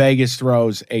when Vegas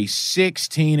throws a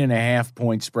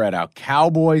 16.5-point spread out.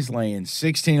 Cowboys laying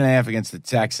 16.5 against the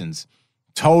Texans.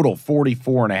 Total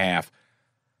 44.5.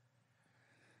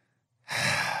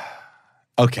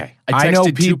 Okay. I texted know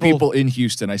two people in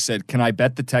Houston. I said, can I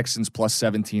bet the Texans plus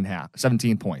 17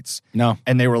 points? No.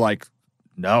 And they were like,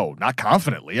 no, not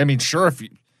confidently. I mean, sure,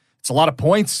 it's a lot of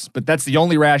points, but that's the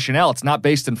only rationale. It's not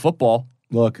based in football.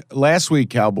 Look, last week,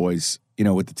 Cowboys,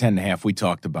 with the 10.5, we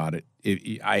talked about it.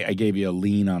 I gave you a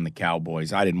lean on the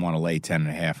Cowboys. I didn't want to lay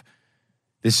 10.5.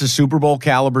 This is a Super Bowl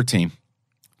caliber team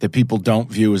that people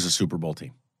don't view as a Super Bowl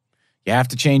team. You have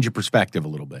to change your perspective a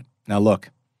little bit. Now, look.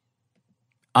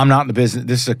 I'm not in the business.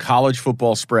 This is a college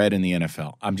football spread in the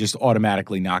NFL. I'm just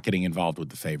automatically not getting involved with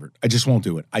the favorite. I just won't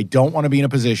do it. I don't want to be in a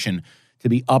position to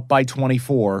be up by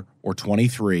 24 or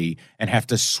 23 and have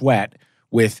to sweat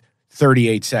with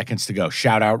 38 seconds to go.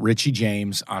 Shout out Richie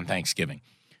James on Thanksgiving.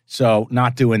 So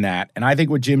not doing that. And I think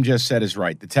what Jim just said is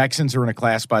right. The Texans are in a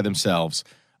class by themselves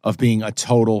of being a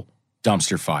total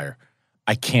dumpster fire.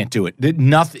 I can't do it.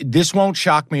 This won't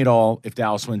shock me at all if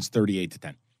Dallas wins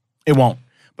 38-10. It won't.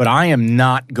 But I am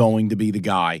not going to be the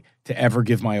guy to ever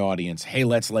give my audience, hey,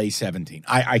 let's lay 17.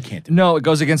 I can't do it. No, it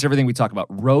goes against everything we talk about.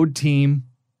 Road team,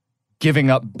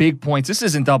 giving up big points. This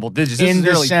isn't double digits. This in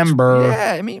is December.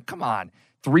 Yeah, I mean, come on.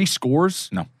 3 scores?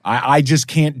 No, I just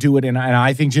can't do it. And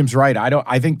I think Jim's right.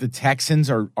 I think the Texans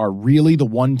are really the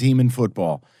one team in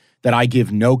football that I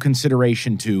give no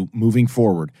consideration to moving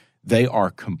forward. They are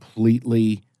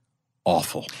completely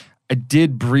awful. I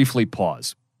did briefly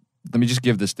pause. Let me just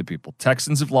give this to people.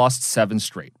 Texans have lost 7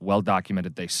 straight. Well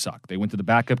documented. They suck. They went to the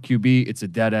backup QB. It's a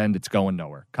dead end. It's going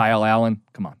nowhere. Kyle Allen,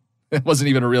 come on. It wasn't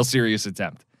even a real serious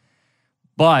attempt.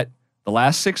 But the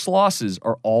last 6 losses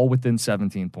are all within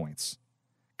 17 points.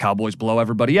 Cowboys blow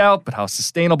everybody out, but how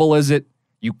sustainable is it?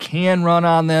 You can run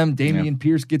on them. Dameon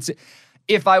Pierce gets it.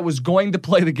 If I was going to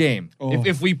play the game,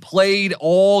 if we played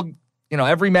all,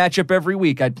 every matchup every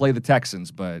week, I'd play the Texans,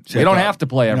 but we don't have to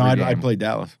play every game. I'd play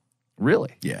Dallas.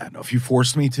 Really? Yeah. No, if you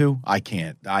forced me to, I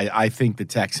can't. I think the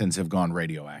Texans have gone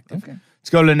radioactive. Okay. Let's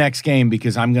go to the next game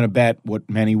because I'm going to bet what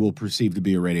many will perceive to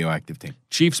be a radioactive team.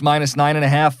 Chiefs minus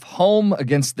 9.5 home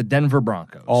against the Denver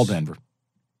Broncos. All Denver.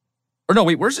 Or no,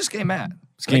 wait, where's this game at?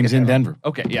 This game's in Denver.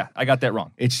 Okay, yeah, I got that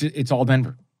wrong. It's all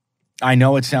Denver. I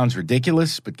know it sounds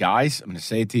ridiculous, but guys, I'm going to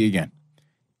say it to you again.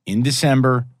 In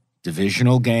December,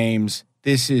 divisional games,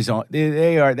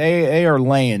 they are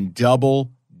laying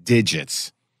double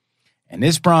digits. And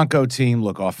this Bronco team,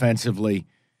 look, offensively,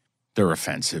 they're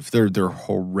offensive. They're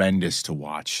horrendous to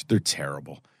watch. They're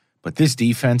terrible. But this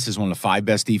defense is one of the 5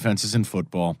 best defenses in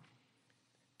football.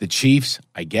 The Chiefs,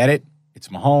 I get it. It's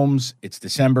Mahomes. It's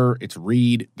December. It's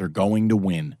Reed. They're going to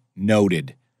win.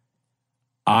 Noted.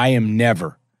 I am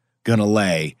never going to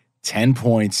lay 10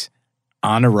 points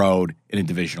on the road in a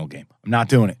divisional game. I'm not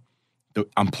doing it.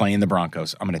 I'm playing the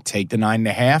Broncos. I'm going to take the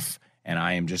 9.5. And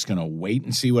I am just going to wait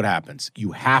and see what happens.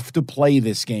 You have to play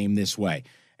this game this way.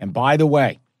 And by the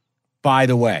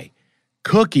way,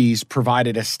 Cookies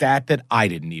provided a stat that I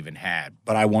didn't even have,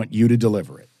 but I want you to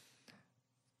deliver it.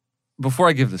 Before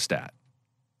I give the stat,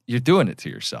 you're doing it to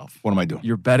yourself. What am I doing?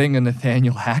 You're betting a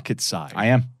Nathaniel Hackett side.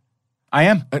 I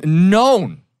am.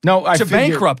 Known No, I to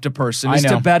figured, bankrupt a person is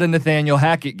to bet a Nathaniel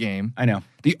Hackett game. I know.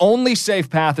 The only safe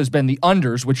path has been the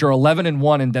unders, which are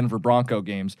 11-1 in Denver Bronco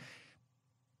games.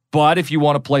 But if you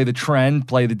want to play the trend,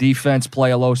 play the defense, play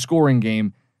a low-scoring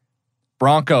game,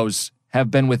 Broncos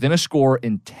have been within a score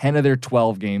in 10 of their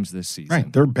 12 games this season.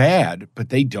 Right. They're bad, but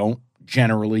they don't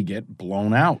generally get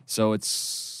blown out. So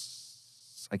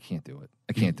I can't do it.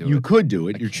 I can't do it. You could do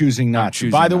it. You're choosing not to.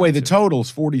 By the way, the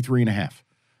total's 43.5.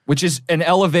 Which is an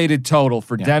elevated total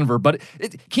for Denver. But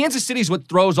Kansas City's what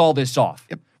throws all this off,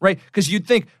 right? Because you'd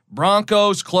think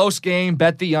Broncos, close game,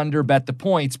 bet the under, bet the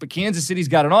points. But Kansas City's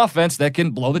got an offense that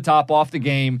can blow the top off the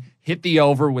game, hit the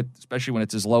over, especially when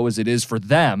it's as low as it is for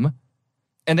them,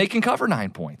 and they can cover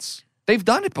 9 points. They've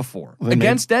done it before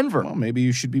against Denver. Well, maybe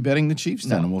you should be betting the Chiefs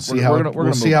then, and we'll see we're how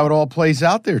gonna it all plays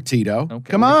out there, Tito.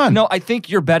 Okay. Come on. No, I think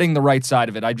you're betting the right side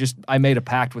of it. I made a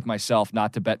pact with myself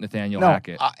not to bet Nathaniel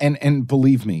Hackett. And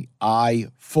believe me, I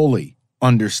fully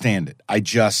understand it.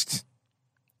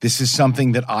 This is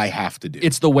something that I have to do.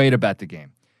 It's the way to bet the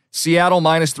game. Seattle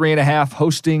 -3.5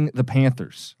 hosting the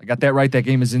Panthers. I got that right. That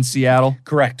game is in Seattle.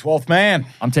 Correct. 12th man.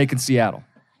 I'm taking Seattle.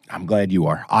 I'm glad you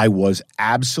are. I was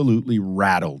absolutely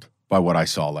rattled by what I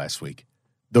saw last week.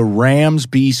 The Rams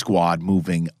B squad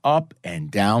moving up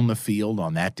and down the field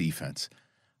on that defense.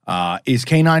 Is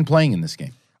K9 playing in this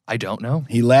game? I don't know.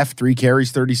 He left 3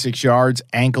 carries, 36 yards,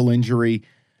 ankle injury.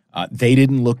 They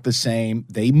didn't look the same.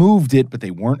 They moved it, but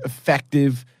they weren't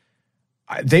effective.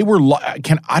 They were,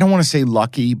 I don't want to say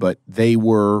lucky, but they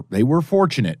were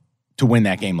fortunate to win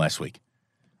that game last week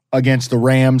against the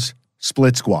Rams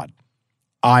split squad.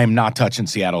 I am not touching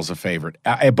Seattle as a favorite,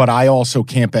 but I also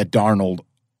can't bet Darnold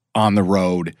on the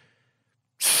road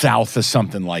south of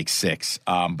something like 6.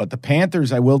 But the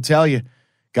Panthers, I will tell you,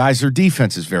 guys, their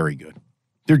defense is very good.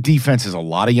 Their defense has a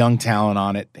lot of young talent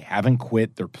on it. They haven't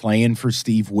quit. They're playing for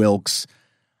Steve Wilkes.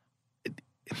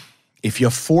 If you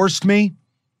forced me,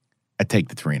 I'd take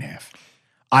the 3.5.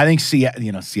 I think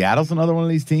Seattle's another one of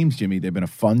these teams, Jimmy. They've been a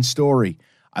fun story.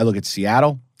 I look at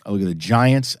Seattle, I look at the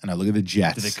Giants, and I look at the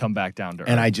Jets. Did they come back down to earth?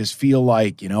 And I just feel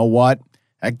like, you know what?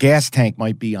 That gas tank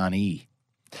might be on E.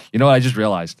 You know what I just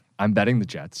realized? I'm betting the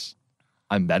Jets.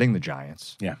 I'm betting the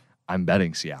Giants. Yeah. I'm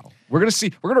betting Seattle. We're going to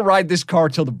see. We're going to ride this car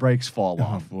till the brakes fall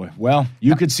off. Oh, boy. Well,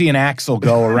 you could see an axle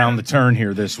go around the turn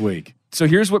here this week. So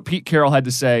here's what Pete Carroll had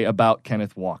to say about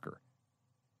Kenneth Walker.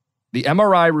 The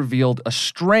MRI revealed a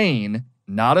strain,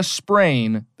 not a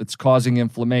sprain, that's causing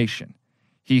inflammation.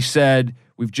 He said,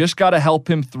 we've just got to help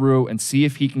him through and see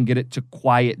if he can get it to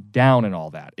quiet down and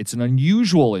all that. It's an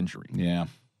unusual injury. Yeah.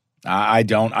 I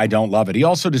don't love it. He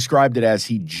also described it as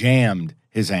he jammed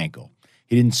his ankle.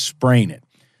 He didn't sprain it.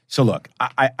 So look,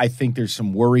 I think there's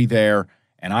some worry there,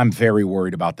 and I'm very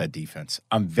worried about that defense.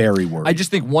 I'm very worried. I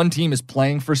just think one team is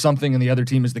playing for something and the other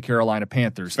team is the Carolina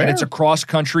Panthers. Fair. And it's a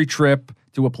cross-country trip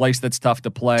to a place that's tough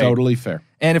to play. Totally fair.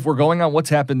 And if we're going on what's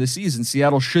happened this season,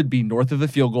 Seattle should be north of the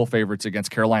field goal favorites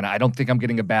against Carolina. I don't think I'm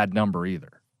getting a bad number either.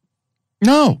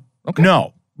 No. Okay.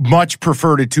 No. Much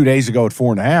preferred it 2 days ago at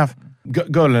 4.5.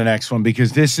 Go to the next one,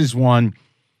 because this is one,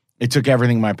 it took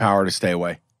everything in my power to stay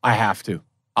away. I have to.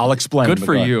 I'll explain. Good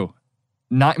for you.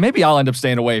 Maybe I'll end up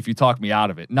staying away if you talk me out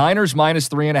of it. Niners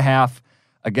 -3.5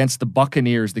 against the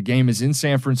Buccaneers. The game is in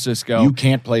San Francisco. You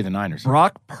can't play the Niners.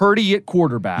 Brock Purdy at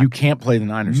quarterback. You can't play the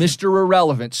Niners. Mr.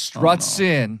 Irrelevant struts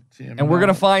in, and we're going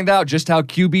to find out just how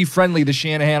QB-friendly the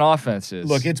Shanahan offense is.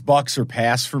 Look, it's Bucs or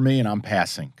pass for me, and I'm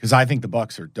passing because I think the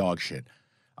Bucs are dog shit.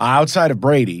 Outside of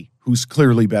Brady, who's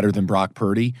clearly better than Brock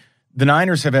Purdy, the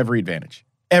Niners have every advantage.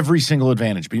 Every single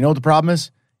advantage. But you know what the problem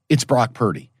is? It's Brock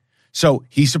Purdy. So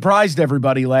he surprised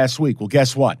everybody last week. Well,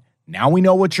 guess what? Now we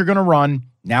know what you're going to run.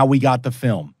 Now we got the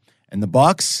film. And the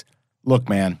Bucs, look,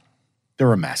 man,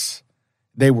 they're a mess.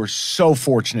 They were so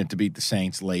fortunate to beat the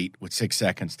Saints late with 6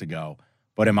 seconds to go.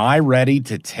 But am I ready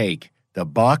to take the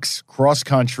Bucs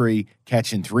cross-country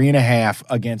catching 3.5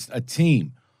 against a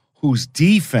team whose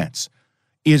defense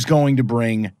is going to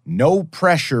bring no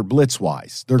pressure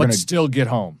blitz-wise? They're going to still get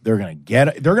home. They're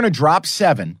going to drop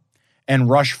 7 and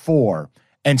rush 4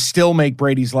 and still make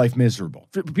Brady's life miserable.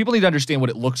 People need to understand what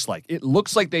it looks like. It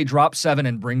looks like they drop 7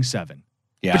 and bring 7.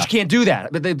 Yeah. But you can't do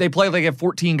that. But they play like they have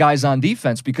 14 guys on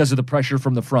defense because of the pressure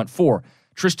from the front 4.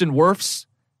 Tristan Wirfs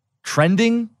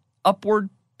trending upward,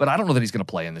 but I don't know that he's going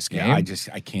to play in this game. Yeah,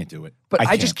 I can't do it. But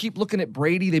I just keep looking at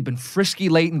Brady. They've been frisky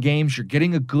late in games. You're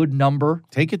getting a good number.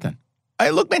 Take it then.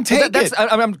 Look, man, take it.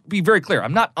 I'm be very clear.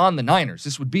 I'm not on the Niners.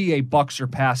 This would be a Bucs or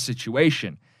pass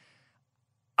situation.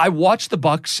 I watch the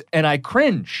Bucs and I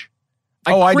cringe.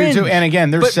 I do too. And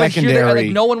again, their secondary. But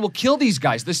here no one will kill these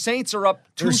guys. The Saints are up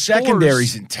 2 Their scores.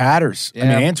 secondary's in tatters. Yeah.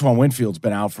 I mean, Antoine Winfield's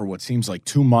been out for what seems like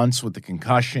 2 months with the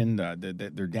concussion.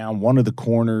 They're down one of the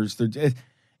corners.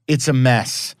 It's a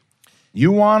mess.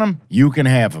 You want them, you can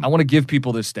have them. I want to give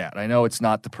people this stat. I know it's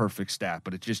not the perfect stat,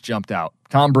 but it just jumped out.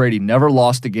 Tom Brady never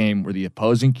lost a game where the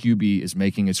opposing QB is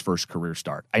making his first career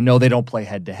start. I know they don't play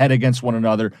head-to-head against one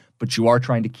another, but you are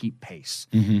trying to keep pace.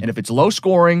 And if it's low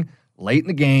scoring, late in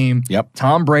the game,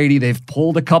 Tom Brady, they've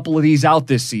pulled a couple of these out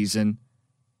this season.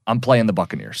 I'm playing the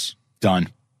Buccaneers. Done.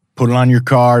 Put it on your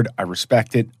card. I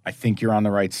respect it. I think you're on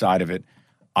the right side of it.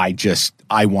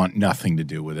 I want nothing to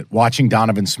do with it. Watching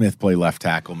Donovan Smith play left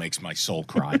tackle makes my soul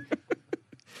cry.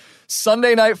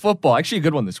 Sunday Night Football. Actually, a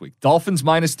good one this week. Dolphins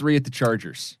 -3 at the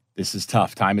Chargers. This is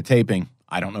tough. Time of taping.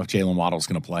 I don't know if Jalen Waddle's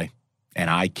going to play. And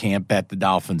I can't bet the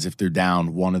Dolphins if they're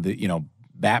down one of the,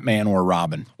 Batman or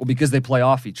Robin. Well, because they play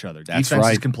off each other. That's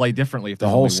Defenses right. can play differently if the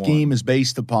whole scheme is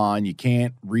based upon you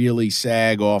can't really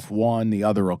sag off one, the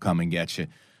other will come and get you.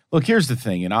 Look, here's the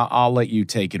thing, and I'll let you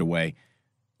take it away.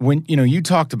 When you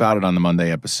talked about it on the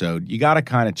Monday episode, you got to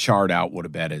kind of chart out what a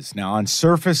bet is. Now, on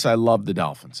surface, I love the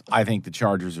Dolphins. I think the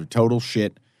Chargers are total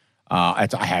shit. I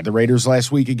had the Raiders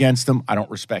last week against them. I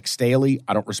don't respect Staley.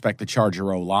 I don't respect the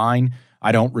Charger O-line.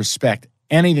 I don't respect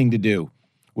anything to do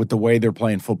with the way they're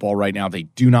playing football right now. They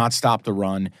do not stop the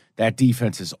run. That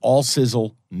defense is all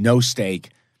sizzle, no steak.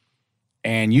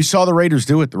 And you saw the Raiders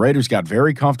do it. The Raiders got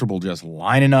very comfortable just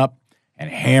lining up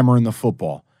and hammering the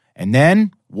football. And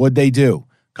then what'd they do?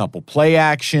 Couple play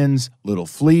actions, little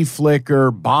flea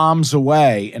flicker, bombs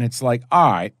away, and it's like,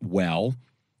 all right, well,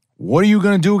 what are you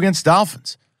going to do against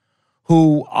Dolphins?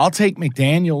 Who I'll take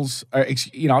McDaniels,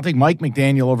 I'll take Mike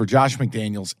McDaniel over Josh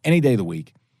McDaniels any day of the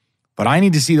week. But I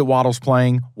need to see that Waddle's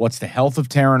playing. What's the health of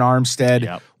Teron Armstead?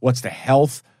 Yep. What's the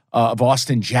health of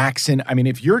Austin Jackson? I mean,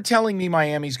 if you're telling me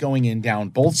Miami's going in down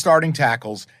both starting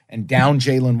tackles and down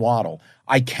Jalen Waddle,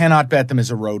 I cannot bet them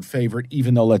as a road favorite,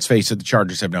 even though, let's face it, the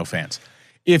Chargers have no fans.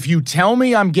 If you tell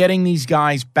me I'm getting these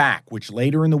guys back, which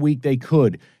later in the week they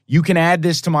could, you can add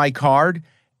this to my card,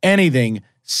 anything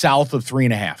south of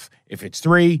 3.5. If it's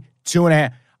 3,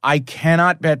 2.5, I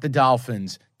cannot bet the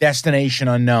Dolphins, destination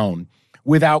unknown,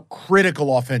 without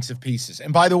critical offensive pieces.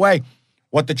 And by the way,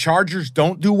 what the Chargers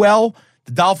don't do well,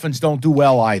 the Dolphins don't do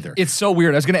well either. It's so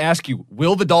weird. I was going to ask you,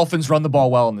 will the Dolphins run the ball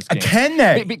well in this game? Can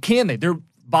they? Can they? They're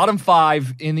bottom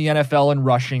 5 in the NFL in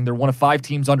rushing. They're one of 5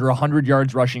 teams under 100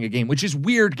 yards rushing a game, which is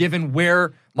weird given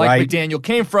where Mike McDaniel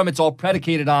came from. It's all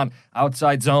predicated on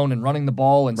outside zone and running the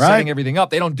ball and setting everything up.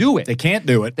 They don't do it. They can't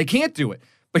do it. They can't do it.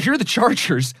 But here are the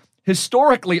Chargers,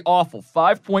 historically awful,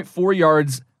 5.4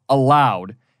 yards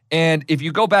allowed. And if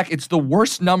you go back, it's the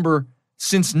worst number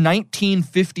since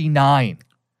 1959.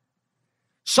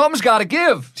 Something's got to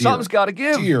give. Something's got to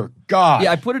give. Dear God.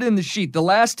 Yeah, I put it in the sheet. The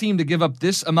last team to give up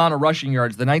this amount of rushing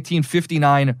yards, the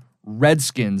 1959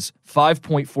 Redskins,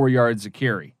 5.4 yards a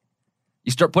carry.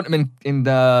 You start putting them in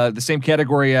the same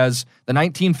category as the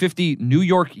 1950 New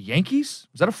York Yankees.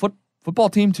 Was that a football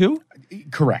team too?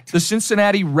 Correct. The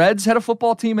Cincinnati Reds had a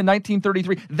football team in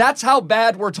 1933. That's how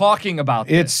bad we're talking about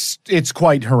this. It's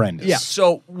quite horrendous. Yeah,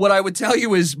 so what I would tell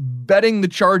you is betting the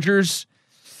Chargers,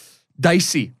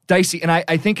 dicey. And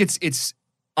I think it's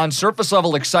on surface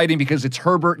level exciting because it's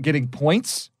Herbert getting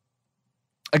points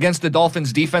against the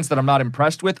Dolphins defense that I'm not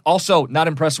impressed with. Also, not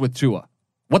impressed with Tua.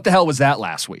 What the hell was that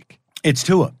last week? It's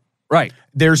Tua. Right.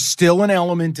 There's still an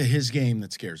element to his game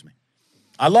that scares me.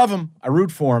 I love him. I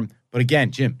root for him. But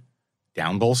again, Jim,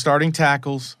 down bowl starting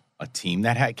tackles, a team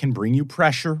that can bring you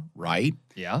pressure, right?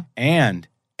 Yeah. And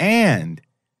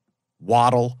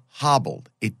Waddle hobbled.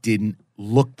 It didn't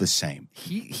look the same.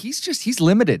 He's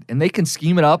limited, and they can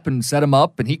scheme it up and set him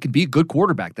up, and he can be a good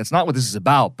quarterback. That's not what this is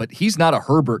about, but he's not a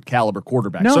Herbert caliber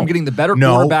quarterback. No. So I'm getting the better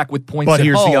quarterback with points But at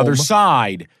here's home. the other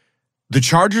side. The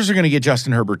Chargers are going to get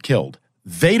Justin Herbert killed.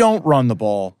 They don't run the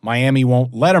ball. Miami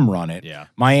won't let them run it. Yeah.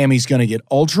 Miami's going to get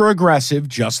ultra aggressive,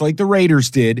 just like the Raiders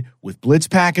did, with blitz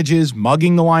packages,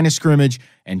 mugging the line of scrimmage,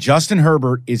 and Justin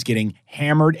Herbert is getting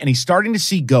hammered, and he's starting to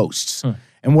see ghosts.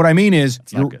 And what I mean is,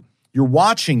 you're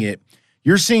watching it,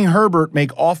 you're seeing Herbert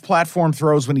make off-platform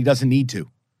throws when he doesn't need to.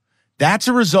 That's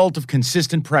a result of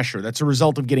consistent pressure. That's a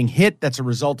result of getting hit. That's a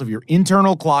result of your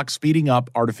internal clock speeding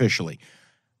up artificially.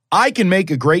 I can make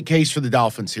a great case for the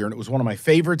Dolphins here, and it was one of my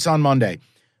favorites on Monday.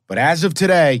 But as of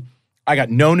today, I got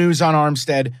no news on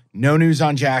Armstead, no news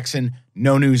on Jackson,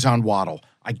 no news on Waddle.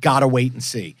 I got to wait and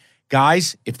see.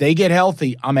 Guys, if they get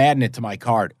healthy, I'm adding it to my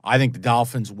card. I think the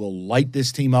Dolphins will light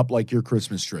this team up like your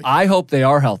Christmas tree. I hope they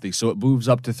are healthy, so it moves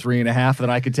up to 3.5, then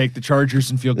I can take the Chargers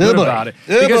and feel good about it.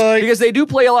 Because they do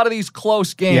play a lot of these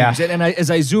close games, and as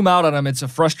I zoom out on them, it's a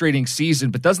frustrating season,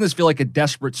 but doesn't this feel like a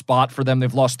desperate spot for them?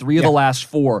 They've lost 3 of the last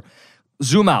 4.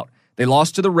 Zoom out. They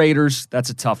lost to the Raiders. That's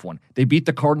a tough one. They beat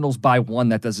the Cardinals by 1.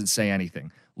 That doesn't say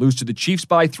anything. Lose to the Chiefs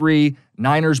by 3.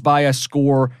 Niners by a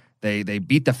score. They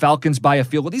beat the Falcons by a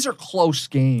field goal. These are close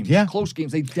games. Yeah. Close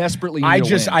games. They desperately need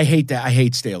to win. I hate that. I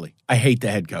hate Staley. I hate the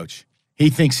head coach.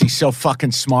 He thinks he's so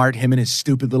fucking smart, him and his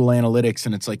stupid little analytics,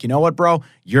 and it's like, you know what, bro?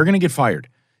 You're going to get fired.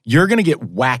 You're going to get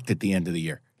whacked at the end of the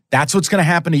year. That's what's going to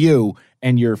happen to you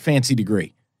and your fancy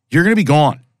degree. You're going to be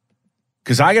gone.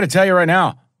 Because I got to tell you right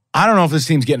now, I don't know if this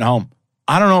team's getting home.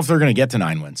 I don't know if they're going to get to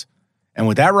 9 wins. And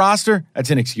with that roster,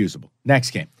 that's inexcusable. Next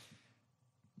game.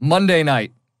 Monday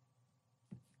night.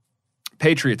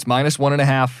 Patriots minus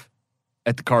 1.5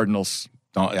 at the Cardinals.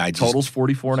 Totals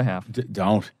 44.5.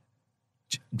 Don't.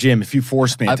 Jim, if you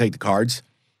force me, I'd take the Cards.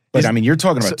 But, you're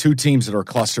talking about 2 teams that are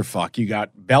clusterfuck. You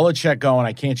got Belichick going,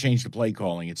 I can't change the play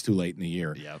calling. It's too late in the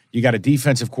year. Yep. You got a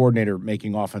defensive coordinator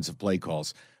making offensive play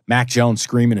calls. Mac Jones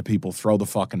screaming at people, throw the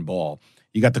fucking ball.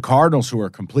 You got the Cardinals, who are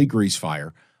a complete grease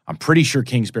fire. I'm pretty sure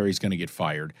Kingsbury's going to get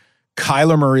fired.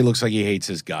 Kyler Murray looks like he hates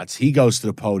his guts. He goes to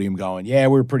the podium going, yeah,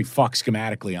 we were pretty fucked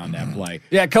schematically on that play.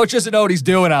 Yeah, coach doesn't know what he's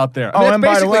doing out there. That's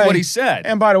basically what he said.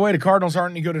 And by the way, the Cardinals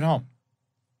aren't any good at home.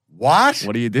 What?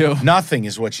 What do you do? Nothing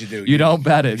is what you do. You don't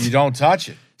bet it. You don't touch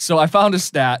it. So I found a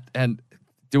stat, and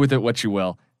do with it what you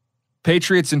will.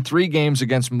 Patriots in 3 games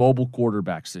against mobile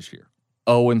quarterbacks this year.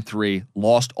 0-3,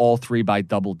 lost all 3 by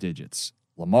double digits.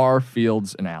 Lamar,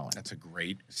 Fields, and Allen. That's a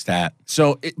great stat.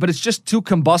 So, but it's just too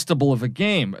combustible of a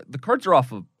game. The Cards are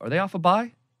off of. Are they off a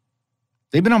bye?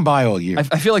 They've been on bye all year.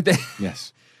 I feel like they.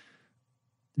 Yes.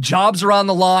 Jobs are on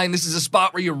the line. This is a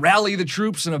spot where you rally the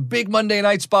troops in a big Monday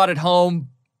night spot at home.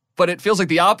 But it feels like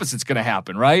the opposite's going to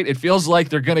happen, right? It feels like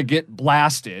they're going to get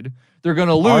blasted. They're going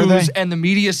to lose, and the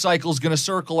media cycle's going to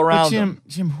circle around them.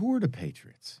 Jim, who are the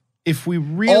Patriots? If we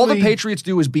really... All the Patriots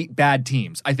do is beat bad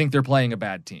teams. I think they're playing a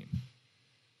bad team.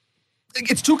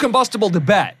 It's too combustible to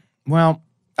bet. Well,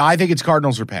 I think it's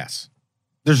Cardinals or pass.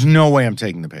 There's no way I'm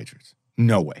taking the Patriots.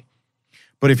 No way.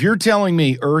 But if you're telling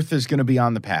me Earth is going to be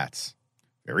on the Pats,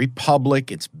 very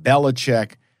public, it's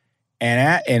Belichick,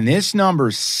 and this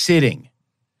number's sitting.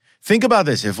 Think about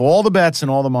this. If all the bets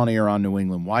and all the money are on New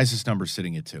England, why is this number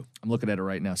sitting at 2? I'm looking at it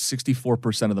right now.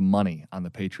 64% of the money on the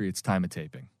Patriots' time of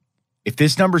taping. If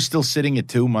this number's still sitting at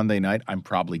 2 Monday night, I'm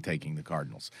probably taking the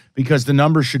Cardinals because the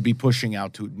number should be pushing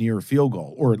out to near a field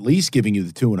goal or at least giving you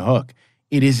the 2 and a hook.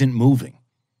 It isn't moving.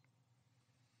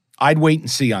 I'd wait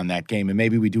and see on that game, and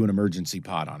maybe we do an emergency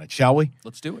pod on it, shall we?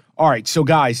 Let's do it. All right, so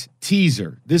guys,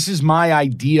 teaser. This is my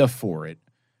idea for it,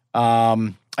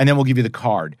 and then we'll give you the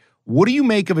card. What do you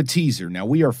make of a teaser? Now,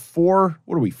 we are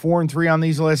 4-3 on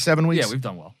these last 7 weeks? Yeah, we've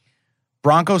done well.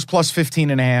 Broncos plus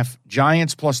 15.5,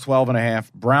 Giants plus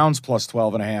 12.5, Browns plus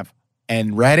 12.5.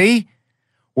 And ready?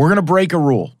 We're going to break a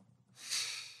rule.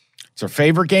 It's our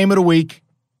favorite game of the week.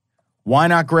 Why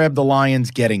not grab the Lions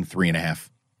getting 3.5?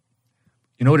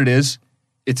 You know what it is?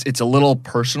 It's a little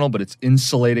personal, but it's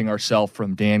insulating ourselves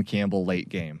from Dan Campbell late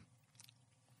game.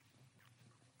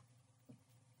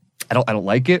 I don't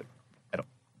like it.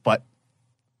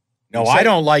 No, I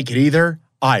don't like it either.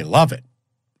 I love it.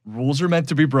 Rules are meant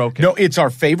to be broken. No, it's our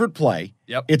favorite play.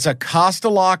 Yep. It's a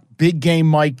Costa-Lock big game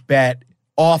Mike bet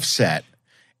offset.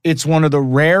 It's one of the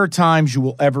rare times you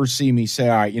will ever see me say,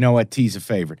 all right, you know what, T's a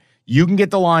favorite. You can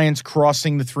get the Lions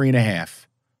crossing the 3.5.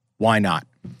 Why not?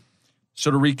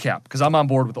 So to recap, because I'm on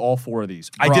board with all 4 of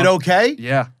these. I did okay?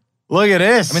 Yeah. Look at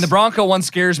this. I mean, the Bronco one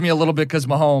scares me a little bit because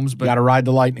Mahomes. But got to ride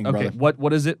the lightning, okay, brother.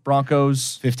 What is it?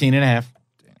 Broncos? 15.5.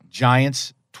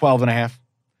 Giants, 12.5.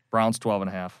 Browns,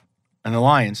 12.5. And the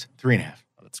Lions, 3.5.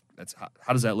 That's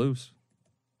how does that lose?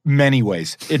 Many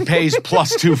ways. It pays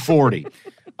plus 240.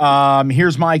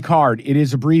 Here's my card. It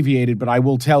is abbreviated, but I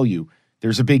will tell you,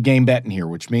 there's a big game bet in here,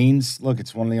 which means, look,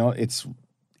 it's one of the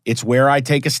it's where I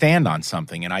take a stand on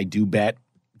something, and I do bet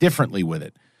differently with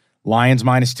it. Lions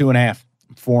minus 2.5.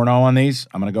 4-0 on these.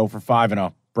 I'm going to go for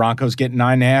 5-0. Broncos getting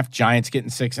 9.5. Giants getting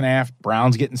 6.5.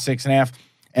 Browns getting 6.5.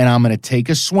 And I'm going to take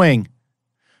a swing.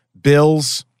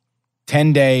 Bills,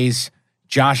 10 days.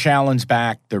 Josh Allen's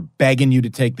back. They're begging you to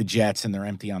take the Jets, and they're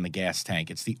empty on the gas tank.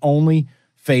 It's the only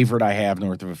favorite I have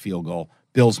north of a field goal.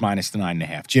 Bills minus the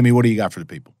 9.5. Jimmy, what do you got for the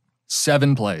people?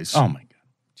 7 plays. Oh, my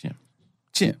God.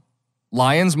 Jim.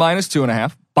 Lions minus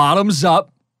 2.5. Bottoms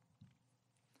up.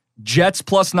 Jets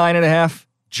plus 9.5.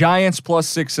 Giants plus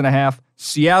 6.5.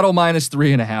 Seattle minus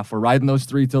 3.5. We're riding those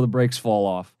 3 till the brakes fall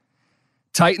off.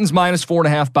 Titans minus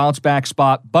 4.5 bounce back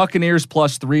spot. Buccaneers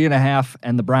plus 3.5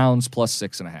 and the Browns plus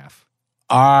 6.5.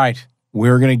 All right.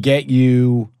 We're going to get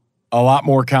you a lot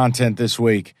more content this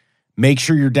week. Make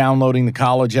sure you're downloading the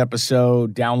college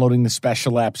episode, downloading the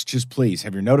special apps. Just please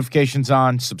have your notifications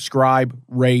on, subscribe,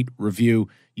 rate, review.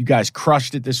 You guys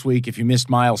crushed it this week. If you missed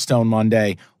Milestone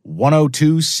Monday,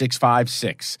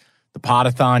 102,656. The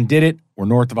Podathon did it. We're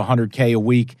north of 100K a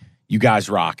week. You guys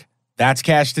rock. That's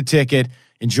Cash the Ticket.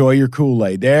 Enjoy your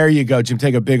Kool-Aid. There you go, Jim.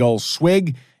 Take a big old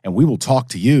swig, and we will talk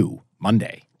to you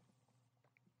Monday.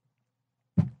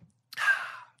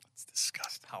 It's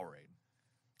disgusting. Powerade.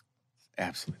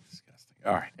 Absolutely disgusting.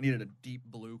 All right. I needed a deep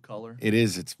blue color. It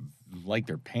is. It's like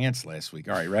their pants last week.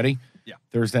 All right, ready? Yeah.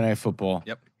 Thursday Night Football.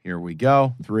 Yep. Here we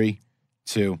go. 3,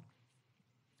 2.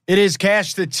 It is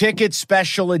Cash the Ticket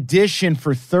special edition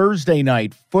for Thursday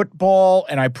Night Football,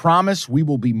 and I promise we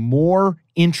will be more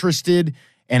interested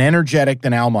and energetic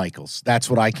than Al Michaels. That's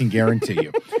what I can guarantee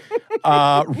you.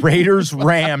 Raiders,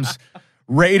 Rams.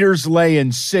 Raiders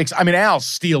laying 6. I mean, Al's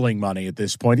stealing money at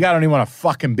this point. The guy don't even want to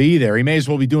fucking be there. He may as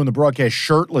well be doing the broadcast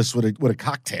shirtless with a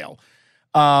cocktail.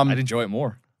 I'd enjoy it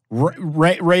more.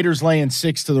 Raiders laying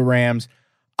 6 to the Rams.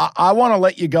 I want to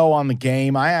let you go on the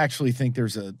game. I actually think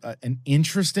there's an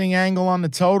interesting angle on the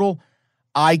total.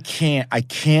 I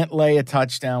can't lay a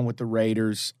touchdown with the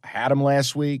Raiders. I had them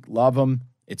last week. Love them.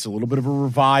 It's a little bit of a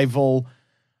revival.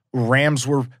 Rams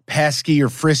were pesky or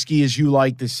frisky, as you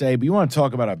like to say. But you want to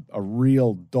talk about a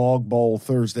real dog bowl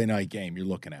Thursday night game. You're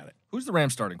looking at it. Who's the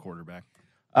Rams starting quarterback?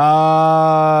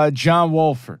 John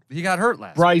Wolford. He got hurt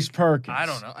last Bryce week. Perkins. I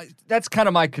don't know. That's kind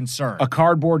of my concern. A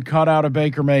cardboard cutout of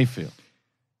Baker Mayfield.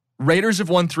 Raiders have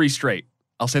won 3 straight.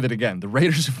 I'll say that again. The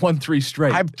Raiders have won 3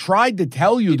 straight. I've tried to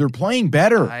tell you they're playing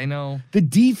better. I know. The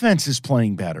defense is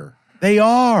playing better. They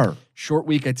are. Short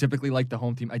week, I typically like the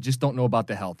home team. I just don't know about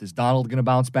the health. Is Donald going to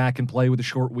bounce back and play with a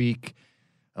short week?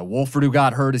 Wolford, who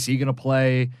got hurt, is he going to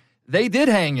play? They did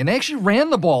hang, and they actually ran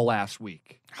the ball last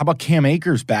week. How about Cam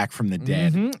Akers back from the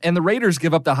dead? Mm-hmm. And the Raiders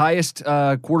give up the highest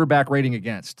quarterback rating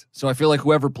against. So I feel like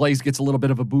whoever plays gets a little bit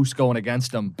of a boost going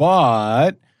against them.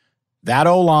 But that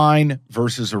O-line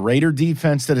versus a Raider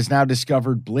defense that has now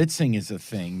discovered blitzing is a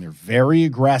thing. They're very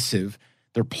aggressive.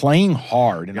 They're playing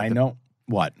hard, and I know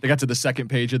what? They got to the second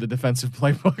page of the defensive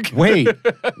playbook. Wait,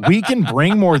 we can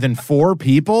bring more than 4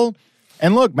 people?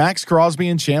 And look, Max Crosby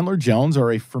and Chandler Jones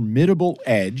are a formidable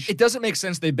edge. It doesn't make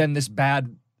sense they've been this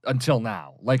bad until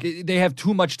now. Like, they have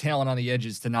too much talent on the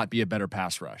edges to not be a better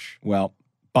pass rush. Well,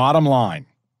 bottom line,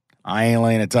 I ain't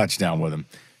laying a touchdown with them.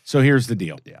 So here's the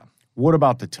deal. Yeah. What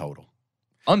about the total?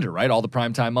 Under, right? All the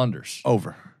primetime unders.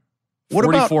 Over.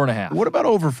 44.5. What about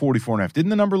over 44.5? Didn't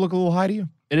the number look a little high to you?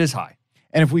 It is high.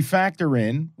 And if we factor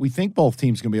in, we think both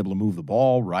teams going to be able to move the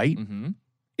ball, right? Mm-hmm.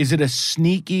 Is it a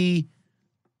sneaky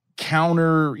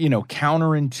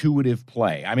counterintuitive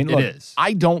play? I mean, look, it is.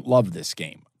 I don't love this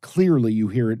game. Clearly, you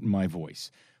hear it in my voice.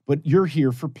 But you're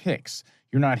here for picks.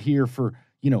 You're not here for,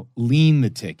 lean the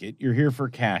ticket. You're here for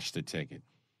cash the ticket.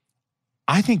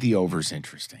 I think the over's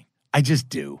interesting. I just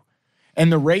do.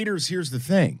 And the Raiders, here's the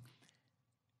thing.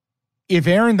 If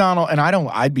Aaron Donald, and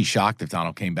I'd be shocked if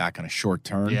Donald came back on a short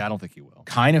turn. Yeah, I don't think he will.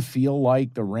 Kind of feel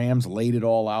like the Rams laid it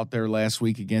all out there last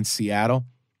week against Seattle.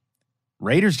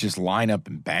 Raiders just line up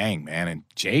and bang, man. And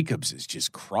Jacobs is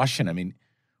just crushing. I mean,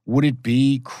 would it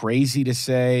be crazy to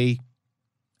say,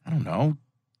 I don't know,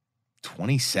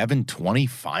 27-20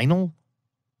 final?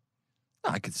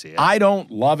 I could see it. I don't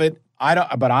love it.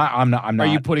 I'm not. Are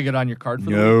you putting it on your card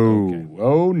for no. the week? Okay.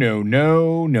 Oh, no.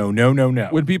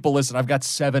 When people listen, I've got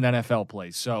 7 NFL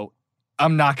plays, so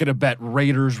I'm not going to bet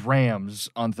Raiders-Rams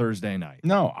on Thursday night.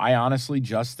 No, I honestly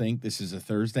just think this is a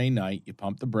Thursday night. You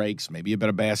pump the brakes, maybe you bet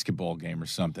a basketball game or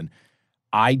something.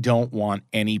 I don't want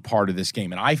any part of this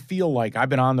game. And I feel like I've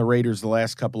been on the Raiders the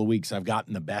last couple of weeks. I've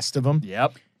gotten the best of them.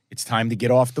 Yep. It's time to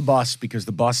get off the bus because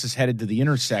the bus is headed to the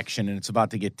intersection and it's about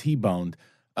to get T-boned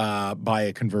by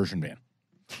a conversion van.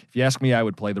 If you ask me, I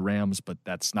would play the Rams, but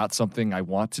that's not something I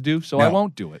want to do, so I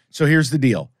won't do it. So here's the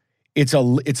deal. It's a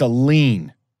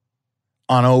lean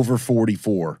on over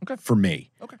 44 for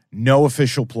me. Okay. No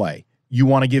official play. You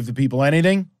want to give the people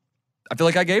anything? I feel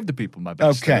like I gave the people my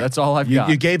best. Okay. That's all I've got.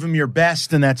 You gave them your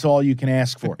best, and that's all you can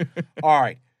ask for. All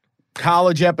right.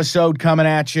 College episode coming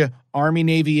at you.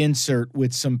 Army-Navy insert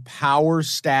with some power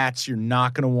stats you're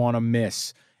not going to want to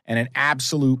miss. And an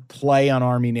absolute play on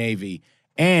Army-Navy.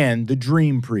 And the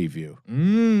dream preview.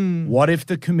 What if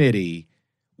the committee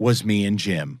was me and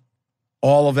Jim?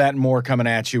 All of that and more coming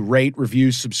at you. Rate,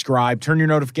 review, subscribe. Turn your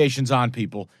notifications on,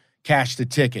 people. Cash the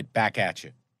ticket. Back at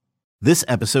you. This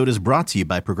episode is brought to you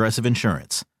by Progressive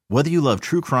Insurance. Whether you love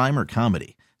true crime or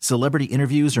comedy, celebrity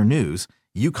interviews or news,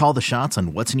 you call the shots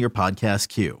on what's in your podcast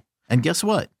queue. And guess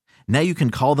what? Now you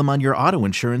can call them on your auto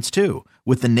insurance too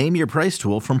with the Name Your Price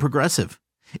tool from Progressive.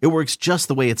 It works just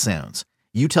the way it sounds.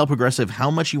 You tell Progressive how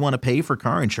much you want to pay for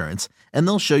car insurance, and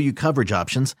they'll show you coverage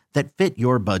options that fit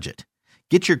your budget.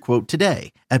 Get your quote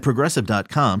today at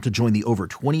Progressive.com to join the over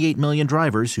 28 million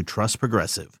drivers who trust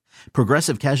Progressive.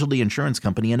 Progressive Casualty Insurance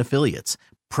Company and Affiliates.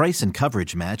 Price and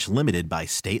coverage match limited by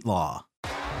state law.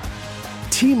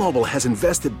 T-Mobile has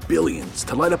invested billions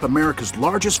to light up America's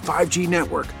largest 5G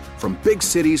network, from big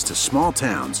cities to small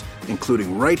towns,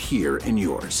 including right here in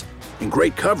yours. And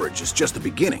great coverage is just the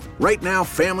beginning. Right now,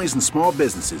 families and small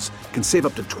businesses can save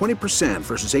up to 20%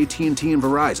 versus AT&T and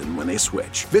Verizon when they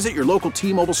switch. Visit your local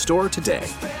T-Mobile store today.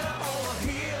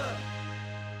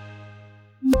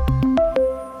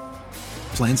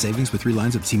 Plan savings with 3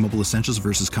 lines of T-Mobile Essentials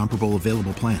versus comparable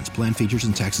available plans. Plan features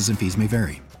and taxes and fees may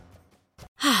vary.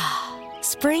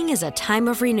 Spring is a time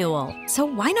of renewal, so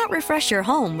why not refresh your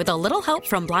home with a little help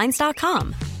from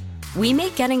Blinds.com? We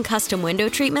make getting custom window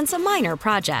treatments a minor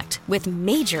project with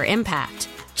major impact.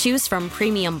 Choose from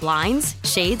premium blinds,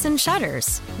 shades, and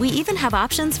shutters. We even have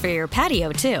options for your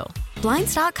patio, too.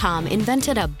 Blinds.com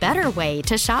invented a better way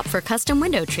to shop for custom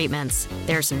window treatments.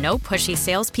 There's no pushy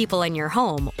salespeople in your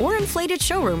home or inflated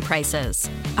showroom prices.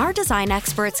 Our design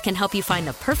experts can help you find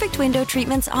the perfect window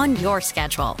treatments on your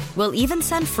schedule. We'll even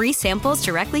send free samples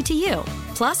directly to you.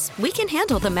 Plus, we can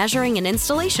handle the measuring and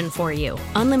installation for you.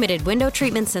 Unlimited window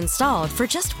treatments installed for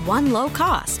just one low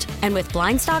cost. And with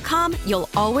Blinds.com, you'll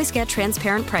always get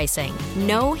transparent pricing.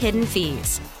 No hidden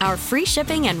fees. Our free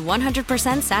shipping and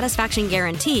 100% satisfaction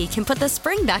guarantee can put the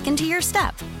spring back into your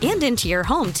step and into your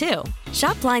home, too.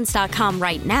 Shop Blinds.com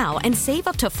right now and save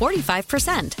up to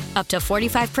 45%. Up to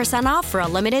 45% off for a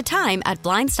limited time at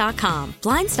Blinds.com.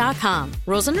 Blinds.com.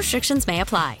 Rules and restrictions may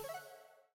apply.